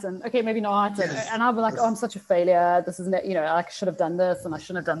not. And okay, maybe not. And I'll be like, oh, I'm such a failure. This isn't it. You know, like I should have done this and I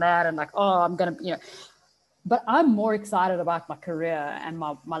shouldn't have done that. And like, oh, I'm going to, you know, but I'm more excited about my career and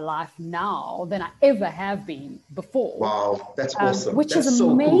my life now than I ever have been before. Wow, that's awesome. Which that's is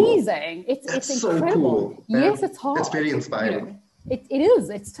amazing. So cool. It's so incredible. cool. Yes, it's hard. That's very inspiring. You know, it is.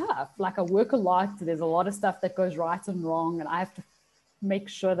 It's tough. Like I work a lot. There's a lot of stuff that goes right and wrong, and I have to make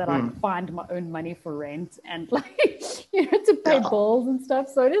sure that I find my own money for rent and like, you know, to pay bills and stuff.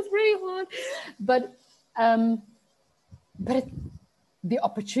 So it is really hard. But the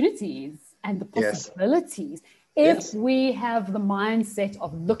opportunities and the possibilities, if we have the mindset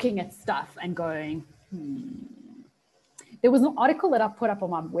of looking at stuff and going, There was an article that I put up on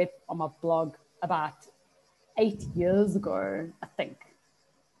my blog about 8 years ago, I think.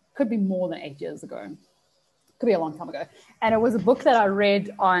 Could be more than 8 years ago. Could be a long time ago. And it was a book that I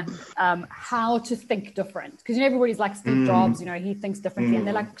read on how to think different. Because, you know, everybody's like Steve Jobs, you know, he thinks differently. And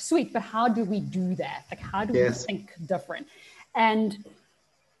they're like, sweet, but how do we do that? Like, how do we think different? And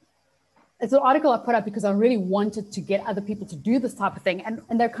it's an article I put up because I really wanted to get other people to do this type of thing.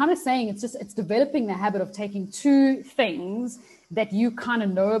 And they're kind of saying it's developing the habit of taking two things that you kind of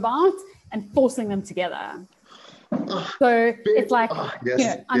know about and forcing them together. So it's like, you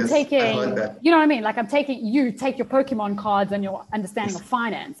know, I'm taking, you know what I mean? Like you take your Pokemon cards and your understanding of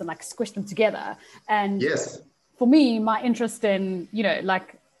finance and like squish them together. And for me, my interest in, you know,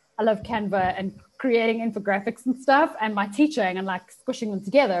 like I love Canva and creating infographics and stuff and my teaching and like squishing them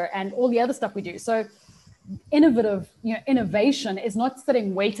together and all the other stuff we do. So innovation is not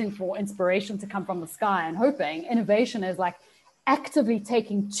sitting waiting for inspiration to come from the sky and hoping. Innovation is like actively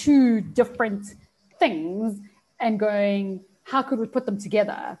taking two different things and going, how could we put them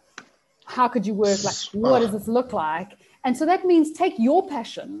together? How could you work? Like, what does this look like? And so that means take your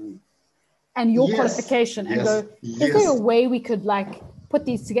passion and your qualification and go, is there a way we could like put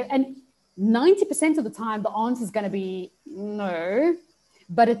these together? And 90% of the time, the answer is going to be no,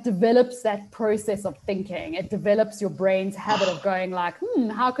 but it develops that process of thinking. It develops your brain's habit of going like,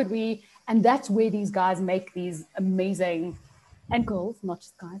 how could we? And that's where these guys make these amazing, and girls, not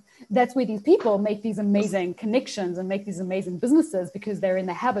just guys, that's where these people make these amazing connections and make these amazing businesses because they're in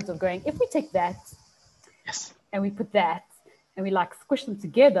the habit of going, if we take that and we put that and we like squish them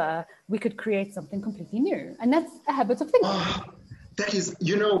together, we could create something completely new. And that's a habit of thinking. That is,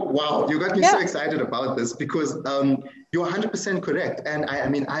 you know, wow, you got me so excited about this because you're 100% correct. And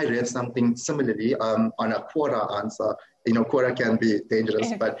I read something similarly on a Quora answer. You know, Quora can be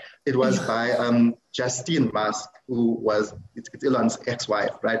dangerous, but it was by Justine Musk, who was it's Elon's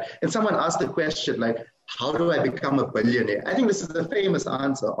ex-wife, right? And someone asked the question, like, how do I become a billionaire? I think this is the famous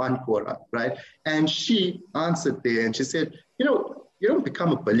answer on Quora, right? And she answered there and she said, you know, you don't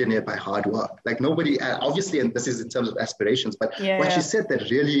become a billionaire by hard work. Like nobody, obviously, and this is in terms of aspirations, but what she said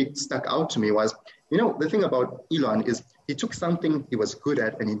that really stuck out to me was, you know, the thing about Elon is he took something he was good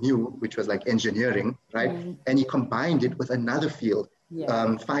at and he knew, which was like engineering, right? And he combined it with another field,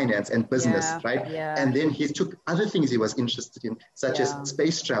 finance and business, right? And then he took other things he was interested in, such as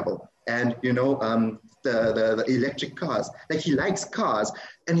space travel and, you know, the electric cars. Like he likes cars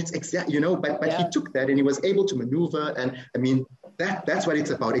and it's exactly, you know, but he took that and he was able to maneuver. And I mean, that's what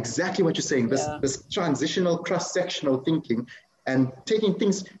it's about. Exactly what you're saying. This transitional, cross-sectional thinking and taking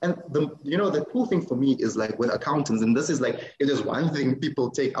things. And the cool thing for me is like with accountants, and this is like, if there's one thing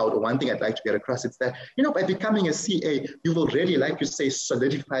people take out or one thing I'd like to get across, it's that, you know, by becoming a CA, you've already, like you say,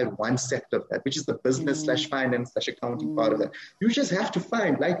 solidified one sector of that, which is the business /finance /accounting part of that. You just have to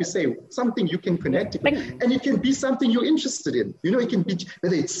find, like you say, something you can connect to, and it can be something you're interested in. You know, it can be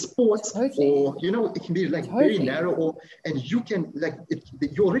whether it's sports or, you know, it can be like very narrow, and you can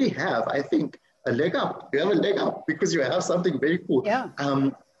you already have, I think, a leg up. You have a leg up because you have something very cool.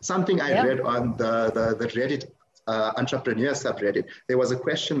 Something I read on the Reddit entrepreneur subreddit. There was a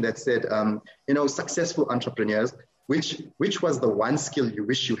question that said, you know, successful entrepreneurs, which was the one skill you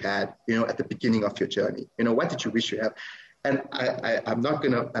wish you had, you know, at the beginning of your journey? You know, what did you wish you had? And I'm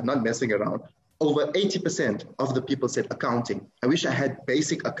not messing around. Over 80% of the people said accounting. I wish I had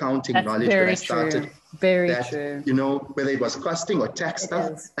basic accounting knowledge when I started. Very true. You know, whether it was costing or tax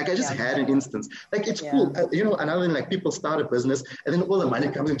stuff, like I just had an instance. Like it's cool. You know, another thing, like people start a business and then all the money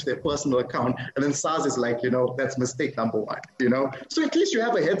comes into their personal account and then SARS is like, you know, that's mistake number one, you know? So at least you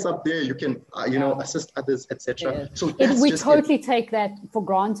have a heads up there. You can, you know, assist others, etc. So we totally take that for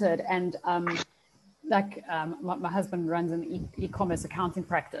granted. And my husband runs an e-commerce accounting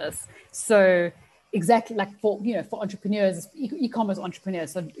practice. So exactly like for entrepreneurs, e-commerce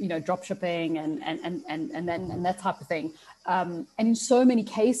entrepreneurs, so, you know, drop shipping and that type of thing. And in so many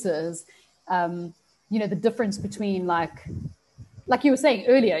cases, the difference between like you were saying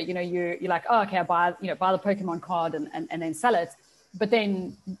earlier, you're like, oh, okay, I buy the Pokemon card and then sell it. But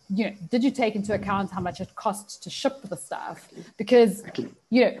then, did you take into account how much it costs to ship the stuff? Because,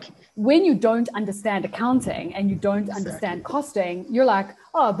 when you don't understand accounting and you don't understand costing, you're like,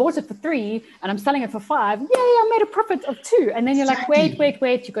 oh, I bought it for 3 and I'm selling it for 5. Yay, I made a profit of 2. And then you're like,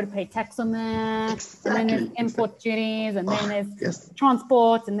 wait, you've got to pay tax on that. And then there's import duties, and then there's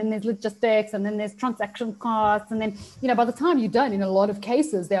transport, and then there's logistics, and then there's transaction costs. And then, by the time you're done, in a lot of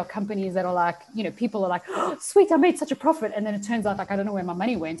cases, there are companies that are like, people are like, oh, sweet, I made such a profit. And then it turns out, like, I don't know where my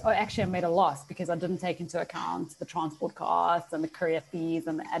money went. Oh, actually, I made a loss because I didn't take into account the transport costs and the courier fees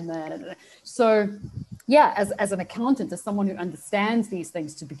and the admin. So, yeah, as an accountant, as someone who understands these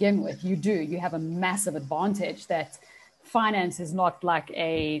things to begin with, you have a massive advantage that finance is not like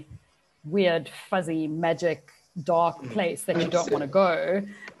a weird, fuzzy, magic, dark place that you don't want to go.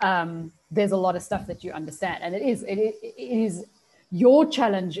 There's a lot of stuff that you understand, and it is. Your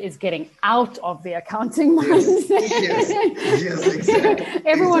challenge is getting out of the accounting mindset. Yes, exactly.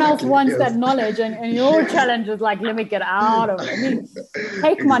 Everyone else wants that knowledge, and your challenge is like, let me get out of it. I mean,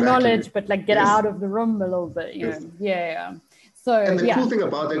 take my knowledge, but like get out of the room a little bit. Yeah. So, and the cool thing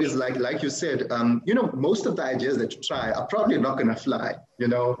about that is, like you said, most of the ideas that you try are probably not going to fly,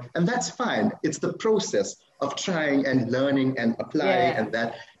 and that's fine. It's the process of trying and learning and applying and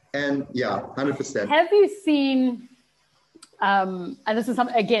that. And 100%. Have you seen? And this is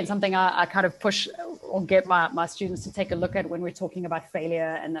something I kind of push or get my students to take a look at when we're talking about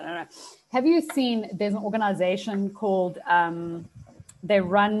failure. And have you seen? There's an organization called they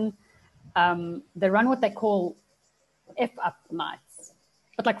run what they call F up nights,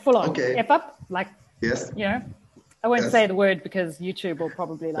 but like full on F up, like I won't say the word because YouTube will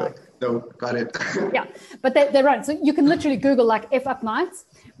probably like. No, got it. Yeah, but they run. So you can literally Google like F up nights.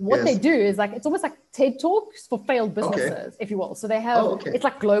 What they do is like, it's almost like TED Talks for failed businesses, if you will. So they have, it's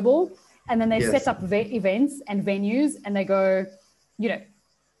like global, and then they set up events and venues, and they go,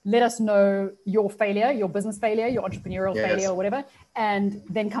 let us know your failure, your business failure, your entrepreneurial failure or whatever, and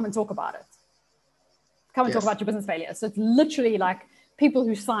then come and talk about it. Come and talk about your business failure. So it's literally like people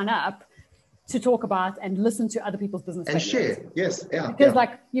who sign up to talk about and listen to other people's business and failures. share. Because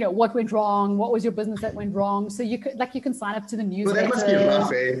what went wrong, what was your business that went wrong, so you can sign up to the newsletter. Well, that must be rough,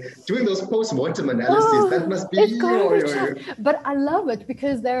 doing those post-mortem analyses. That must be But I love it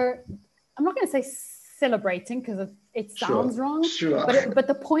because I'm not going to say celebrating because it sounds wrong, but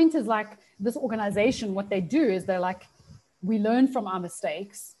the point is like, this organization, what they do is they're like, we learn from our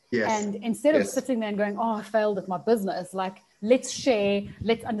mistakes, and instead of sitting there and going, oh, I failed at my business, like, let's share,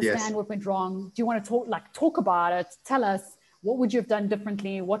 let's understand what went wrong. Do you want to talk about it? Tell us, what would you have done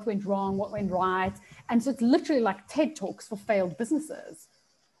differently? What went wrong? What went right? And so it's literally like TED Talks for failed businesses.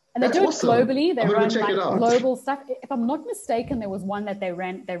 And they do it globally. They run like global stuff. If I'm not mistaken, there was one that they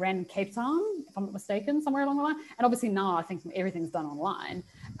ran in Cape Town, if I'm not mistaken, somewhere along the line. And obviously now I think everything's done online.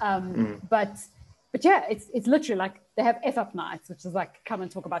 But yeah, it's literally like they have F up nights, which is like, come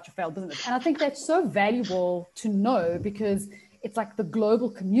and talk about your failed business. And I think that's so valuable to know, because it's like the global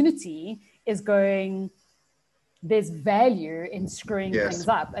community is going, there's value in screwing things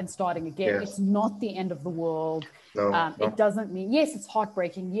up and starting again. It's not the end of the world. It doesn't mean, yes, it's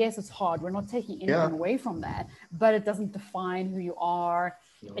heartbreaking. Yes, it's hard. We're not taking anything away from that, but it doesn't define who you are.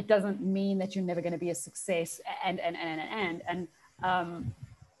 No. It doesn't mean that you're never going to be a success. And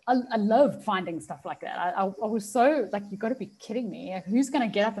I loved finding stuff like that. I was so like, you got to be kidding me. Like, who's going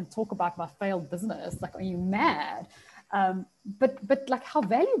to get up and talk about my failed business? Like, are you mad? But like, how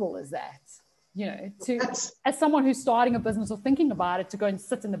valuable is that? As someone who's starting a business or thinking about it, to go and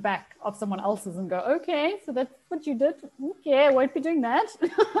sit in the back of someone else's and go, okay, so that's what you did. Okay, I won't be doing that. I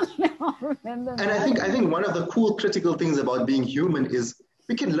think one of the cool critical things about being human is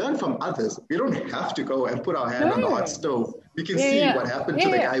we can learn from others. We don't have to go and put our hand on the hot stove. We can see what happened to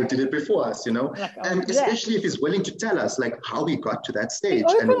the guy who did it before us, Like, and especially if he's willing to tell us like how he got to that stage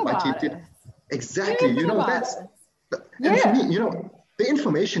and what he did. Exactly. That's and for me, the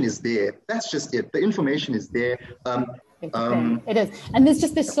information is there. That's just it. The information is there. It is. And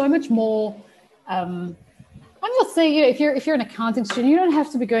there's so much more. I'm not saying if you're an accounting student, you don't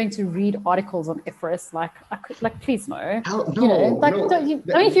have to be going to read articles on IFRS. Please no.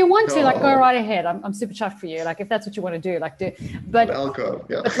 If you want to, go right ahead. I'm super chuffed for you. Like, if that's what you want to do, do. But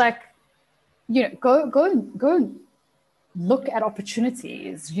go and look at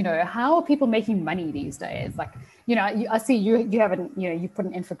opportunities. How are people making money these days? I see you haven't, you put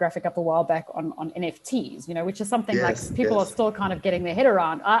an infographic up a while back on NFTs, which is something people are still kind of getting their head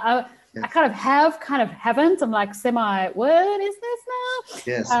around. I kind of haven't. I'm like what is this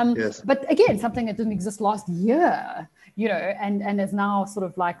now? Yes. But again, something that didn't exist last year, and is now sort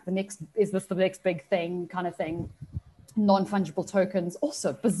of like the next big thing kind of thing. Non-fungible tokens,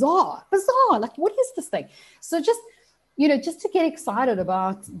 also bizarre. Like, what is this thing? So just to get excited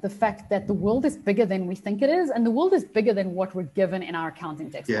about the fact that the world is bigger than we think it is, and the world is bigger than what we're given in our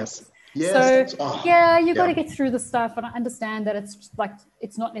accounting textbooks. Yes. So you got to get through the stuff, and I understand that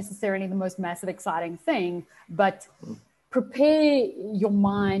it's not necessarily the most massive, exciting thing, but prepare your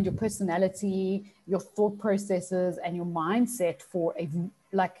mind, your personality, your thought processes, and your mindset for it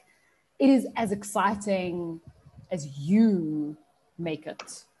is as exciting as you make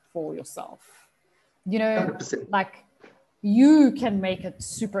it for yourself. 100%. Like, you can make it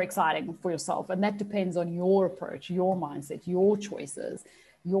super exciting for yourself, and that depends on your approach, your mindset, your choices,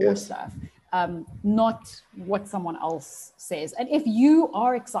 your stuff, not what someone else says. And if you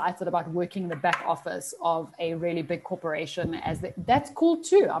are excited about working in the back office of a really big corporation, that's cool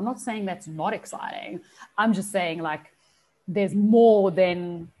too. I'm not saying that's not exciting. I'm just saying, like, there's more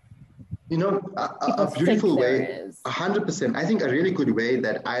than a beautiful way, 100%. I think a really good way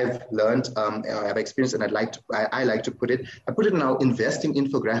that I've learned, I've experienced, and I like to put it. I put it in our investing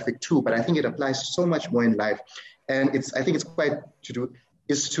infographic too, but I think it applies so much more in life. And I think it's quite to do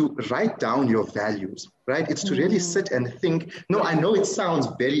is to write down your values, right? It's to really sit and think. No, I know it sounds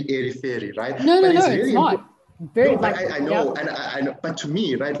very airy-fairy, right? No, it's not. I know, and I know. But to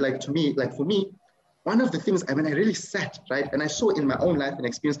me, right? For me, one of the things, I really sat, right? And I saw in my own life and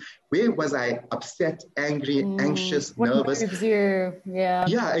experience, where was I upset, angry, anxious, nervous? Moves you?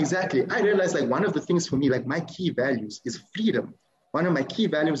 Yeah, exactly. I realized, like, one of the things for me, like, my key values is freedom. One of my key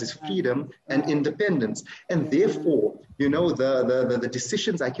values is freedom and independence. And therefore, the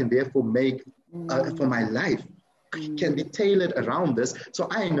decisions I can therefore make for my life can be tailored around this. So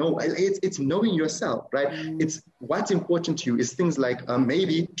I know it's knowing yourself, right? It's what's important to you is things like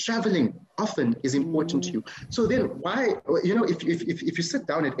maybe traveling often is important to you. So then why, if you sit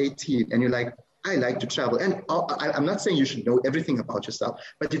down at 18 and you're like, I like to travel. And I'm not saying you should know everything about yourself,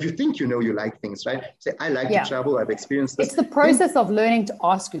 but if you think you like things, right? Say, I like to travel, I've experienced this. It's the process of learning to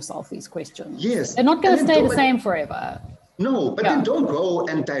ask yourself these questions. Yes. They're not going to stay the same forever. No, but then don't go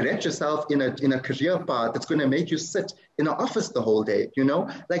and direct yourself in a career path that's going to make you sit in an office the whole day,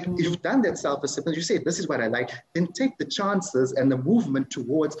 Like, you've done that self-assessment, you say, this is what I like, then take the chances and the movement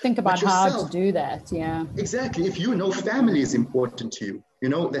towards think about how to do that, Exactly. If family is important to you,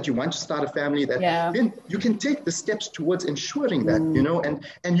 that you want to start a family, then you can take the steps towards ensuring that,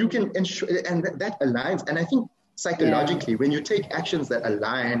 and you can ensure, and that aligns. And I think psychologically, when you take actions that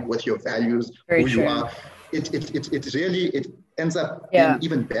align with your values, you are, it really ends up being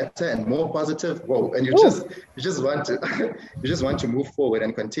even better and more positive. Whoa! And you just want to move forward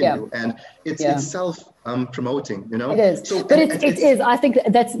and continue. And it's self promoting, It is. So, but it is. I think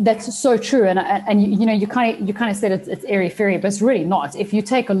that's so true. And you kind of said it's airy fairy, but it's really not. If you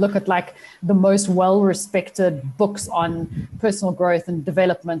take a look at like the most well respected books on personal growth and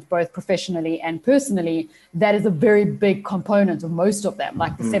development, both professionally and personally, that is a very big component of most of them.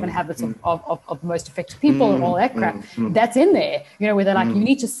 Like the 7 habits of the most effective people and all that crap. That's in there. Where they're like, you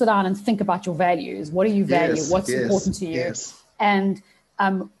need to sit down and think about your values. What do you value? What's important to you? And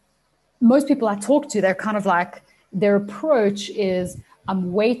most people I talk to, they're kind of like, their approach is,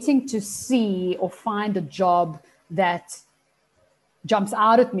 I'm waiting to see or find a job that jumps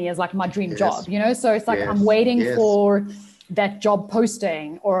out at me as like my dream job, So it's like, I'm waiting for that job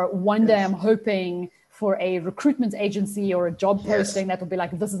posting, or one day I'm hoping for a recruitment agency or a job posting that will be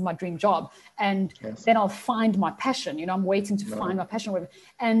like, this is my dream job. And then I'll find my passion, I'm waiting to find my passion.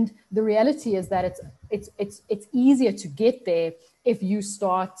 And the reality is that it's easier to get there if you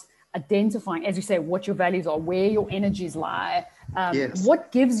start identifying, as you say, what your values are, where your energies lie,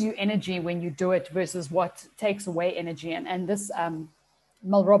 what gives you energy when you do it versus what takes away energy. And this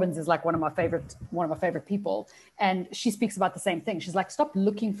Mel Robbins is like one of my favorite people, and she speaks about the same thing. She's like, stop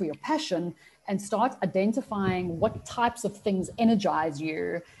looking for your passion and start identifying what types of things energize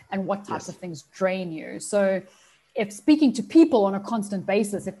you and what types of things drain you. So if speaking to people on a constant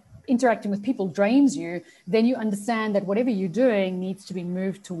basis, if interacting with people drains you, then you understand that whatever you're doing needs to be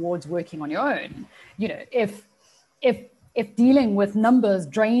moved towards working on your own. If dealing with numbers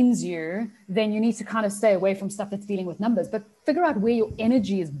drains you, then you need to kind of stay away from stuff that's dealing with numbers, but figure out where your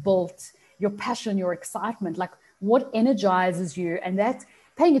energy is built, your passion, your excitement, like what energizes you, and that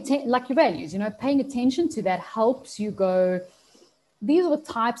paying attention, like your values, paying attention to that helps you go, these are the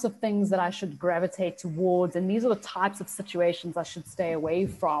types of things that I should gravitate towards, and these are the types of situations I should stay away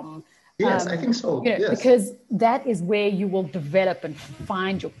from. Yes, I think so. Because that is where you will develop and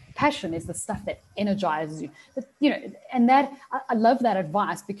find your passion is the stuff that energizes you. But, and that I love that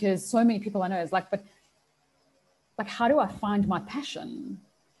advice, because so many people I know is like, but like, how do I find my passion?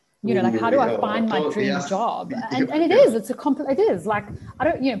 Like, how do I find my dream job? And it is like, I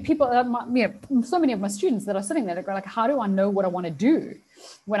don't, people, so many of my students that are sitting there, they go like, how do I know what I want to do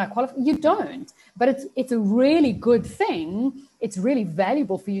when I qualify? You don't, but it's a really good thing. It's really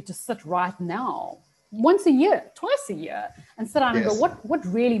valuable for you to sit right now, once a year, twice a year, and sit down and go, what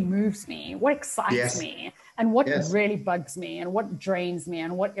really moves me? What excites me? And what really bugs me? And what drains me?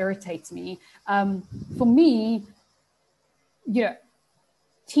 And what irritates me? For me,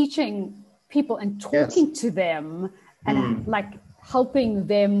 teaching people and talking to them and like helping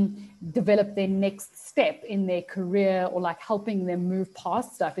them develop their next step in their career, or like helping them move past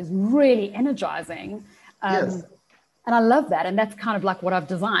stuff, is really energizing. And I love that. And that's kind of like what I've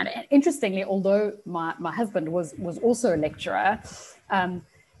designed. And interestingly, although my husband was also a lecturer,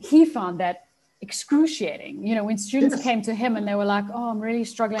 he found that excruciating. When students came to him and they were like, oh, I'm really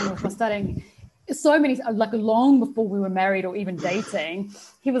struggling with my studying. So many, like long before we were married or even dating,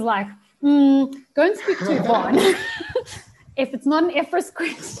 he was like, go and speak to Yvonne. If it's not an FRS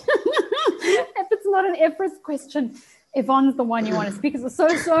question, Yvonne's the one you want to speak to. So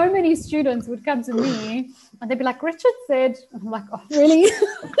many students would come to me and they'd be like, Richard said, I'm like, oh, really?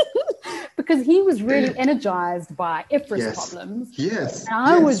 Because he was really energized by IFRS problems. Yes. And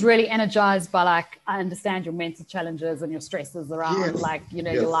I was really energized by, like, I understand your mental challenges and your stresses around, like,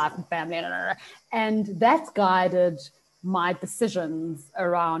 your life and family. And that's guided my decisions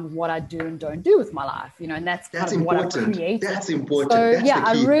around what I do and don't do with my life, and that's kind of what I've created. That's important. So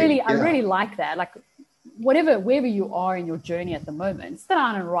that's I really like that. Like, wherever you are in your journey at the moment, sit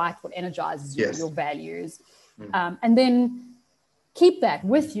down and write what energizes you, your values, and then keep that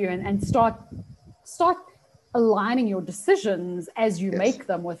with you, and start aligning your decisions as you make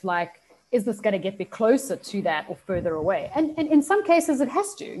them with, like, is this going to get me closer to that or further away? And in some cases it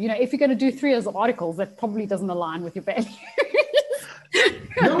has to. If you're going to do 3 years of articles, that probably doesn't align with your values.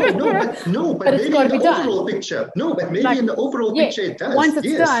 But it's maybe got in to be the done. overall picture. No, but maybe in the overall picture it does. Once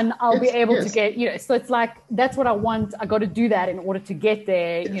it's done, I'll be able to get, so it's like, that's what I want. I got to do that in order to get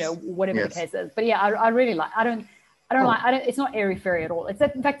there, whatever the case is. But I really like, it's not airy fairy at all. In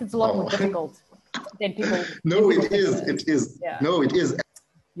fact, it's a lot more difficult than people. No, it is. Yeah. No, it is.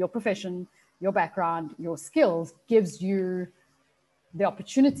 Your profession, your background, your skills gives you the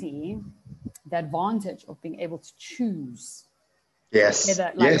opportunity, the advantage of being able to choose. Yes.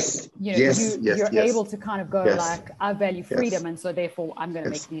 You're able to kind of go like, I value freedom, and so therefore I'm going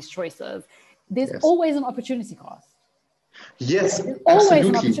to make these choices. There's always an opportunity cost. Yes, always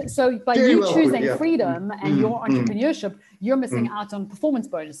an opportunity. So by you choosing freedom and your entrepreneurship, you're missing out on performance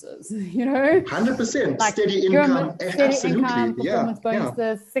bonuses, 100%. Like, steady income, performance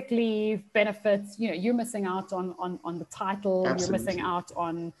bonuses, sick leave, benefits, you're missing out on the title, you're missing out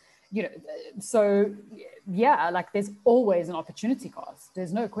on, like, there's always an opportunity cost.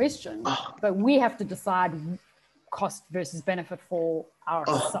 There's no question. But we have to decide cost versus benefit for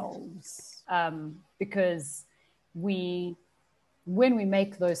ourselves, because when we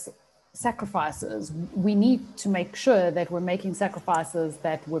make those sacrifices, we need to make sure that we're making sacrifices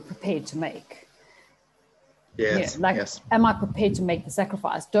that we're prepared to make. Am I prepared to make the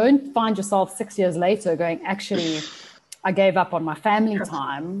sacrifice? Don't find yourself 6 years later going, actually, I gave up on my family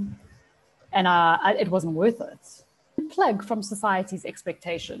time and it wasn't worth it. Unplug from society's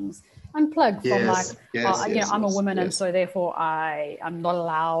expectations. Unplug from I'm a woman, and so therefore I'm not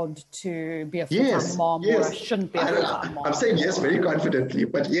allowed to be a full-time mom, or I shouldn't be a full-time mom. I'm saying yes very confidently,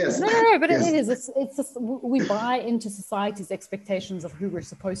 but yes. No, but it is. It's just, we buy into society's expectations of who we're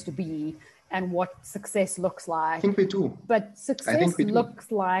supposed to be and what success looks like. I think we do. But success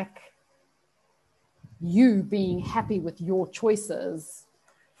looks like you being happy with your choices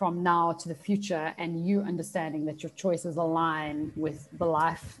from now to the future, and you understanding that your choices align with the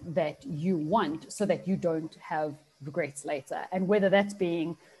life that you want, so that you don't have regrets later. And whether that's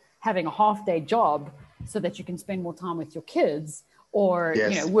having a half-day job so that you can spend more time with your kids, or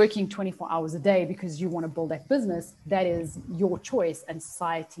working 24 hours a day because you want to build that business, that is your choice, and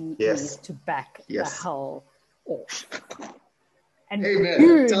society needs to back the hell off. And you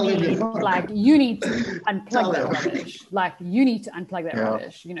need to unplug that rubbish. Like, you need to unplug that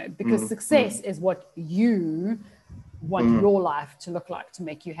rubbish, because success is what you want your life to look like, to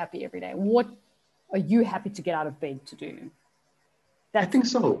make you happy every day. What are you happy to get out of bed to do? I think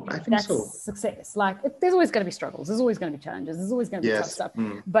so. That's success. Like, there's always going to be struggles. There's always going to be challenges. There's always going to be tough stuff.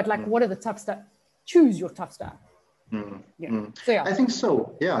 But what are the tough stuff? Choose your tough stuff. So I think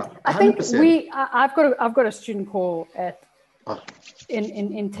so. Yeah. 100%. I think I've got a student call at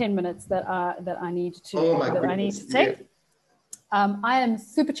in 10 minutes that I need to take. Yeah. I am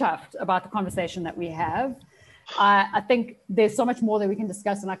super chuffed about the conversation that we have. I think there's so much more that we can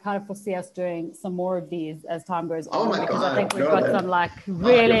discuss, and I kind of foresee us doing some more of these as time goes on. Oh my because God, I think we've got some like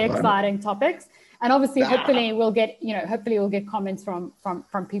really exciting topics. And obviously, hopefully we'll get comments from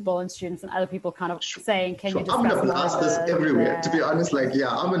people and students and other people kind of saying, can you discuss I'm gonna blast this everywhere. To be honest, like,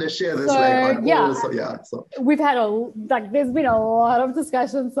 I'm gonna share this So we've had there's been a lot of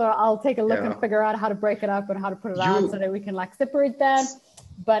discussions. So I'll take a look and figure out how to break it up and how to put it out so that we can like separate that.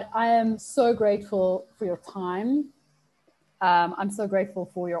 But I am so grateful for your time. I'm so grateful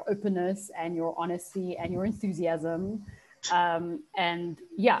for your openness and your honesty and your enthusiasm. And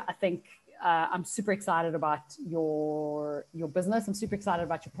yeah, I think I'm super excited about your business. I'm super excited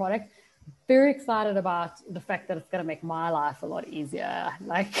about your product. Very excited about the fact that it's going to make my life a lot easier.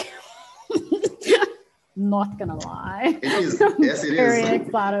 Like, not gonna lie. It is. Yes, it is. Very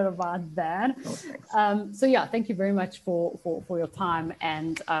excited about that. So yeah, thank you very much for your time,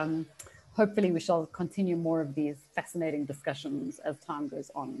 and hopefully we shall continue more of these fascinating discussions as time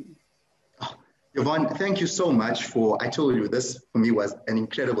goes on. Yvonne, thank you so much I told you this for me was an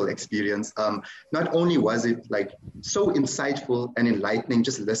incredible experience. Not only was it like so insightful and enlightening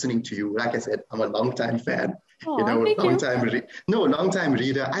just listening to you, like I said, I'm a longtime fan. Long-time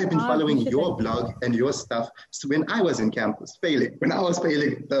reader. I've been following your blog and your stuff when I was in campus, when I was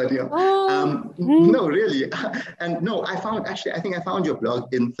failing third year. No, really. And no, I think I found your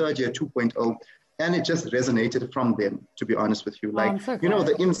blog in third year 2.0. And it just resonated from then, to be honest with you. Like,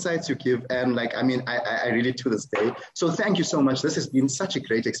 the insights you give, and like, I mean, I really to this day. So thank you so much. This has been such a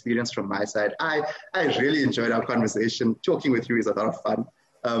great experience from my side. I really enjoyed our conversation. Talking with you is a lot of fun.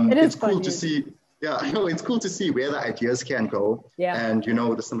 It's cool to see. Yeah, I know it's cool to see where the ideas can go and,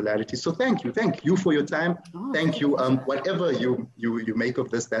 the similarities. So thank you for your time. Thank you. Whatever you make of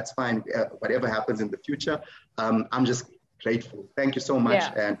this, that's fine. Whatever happens in the future, I'm just grateful. Thank you so much.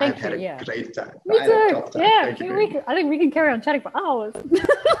 And I've had a great time. Me too. Yeah, I think we can carry on chatting for hours.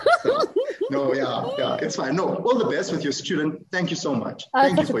 It's fine. No, all the best with your student. Thank you so much.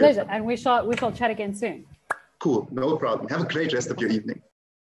 It's such a pleasure. And we shall chat again soon. Cool. No problem. Have a great rest of your evening.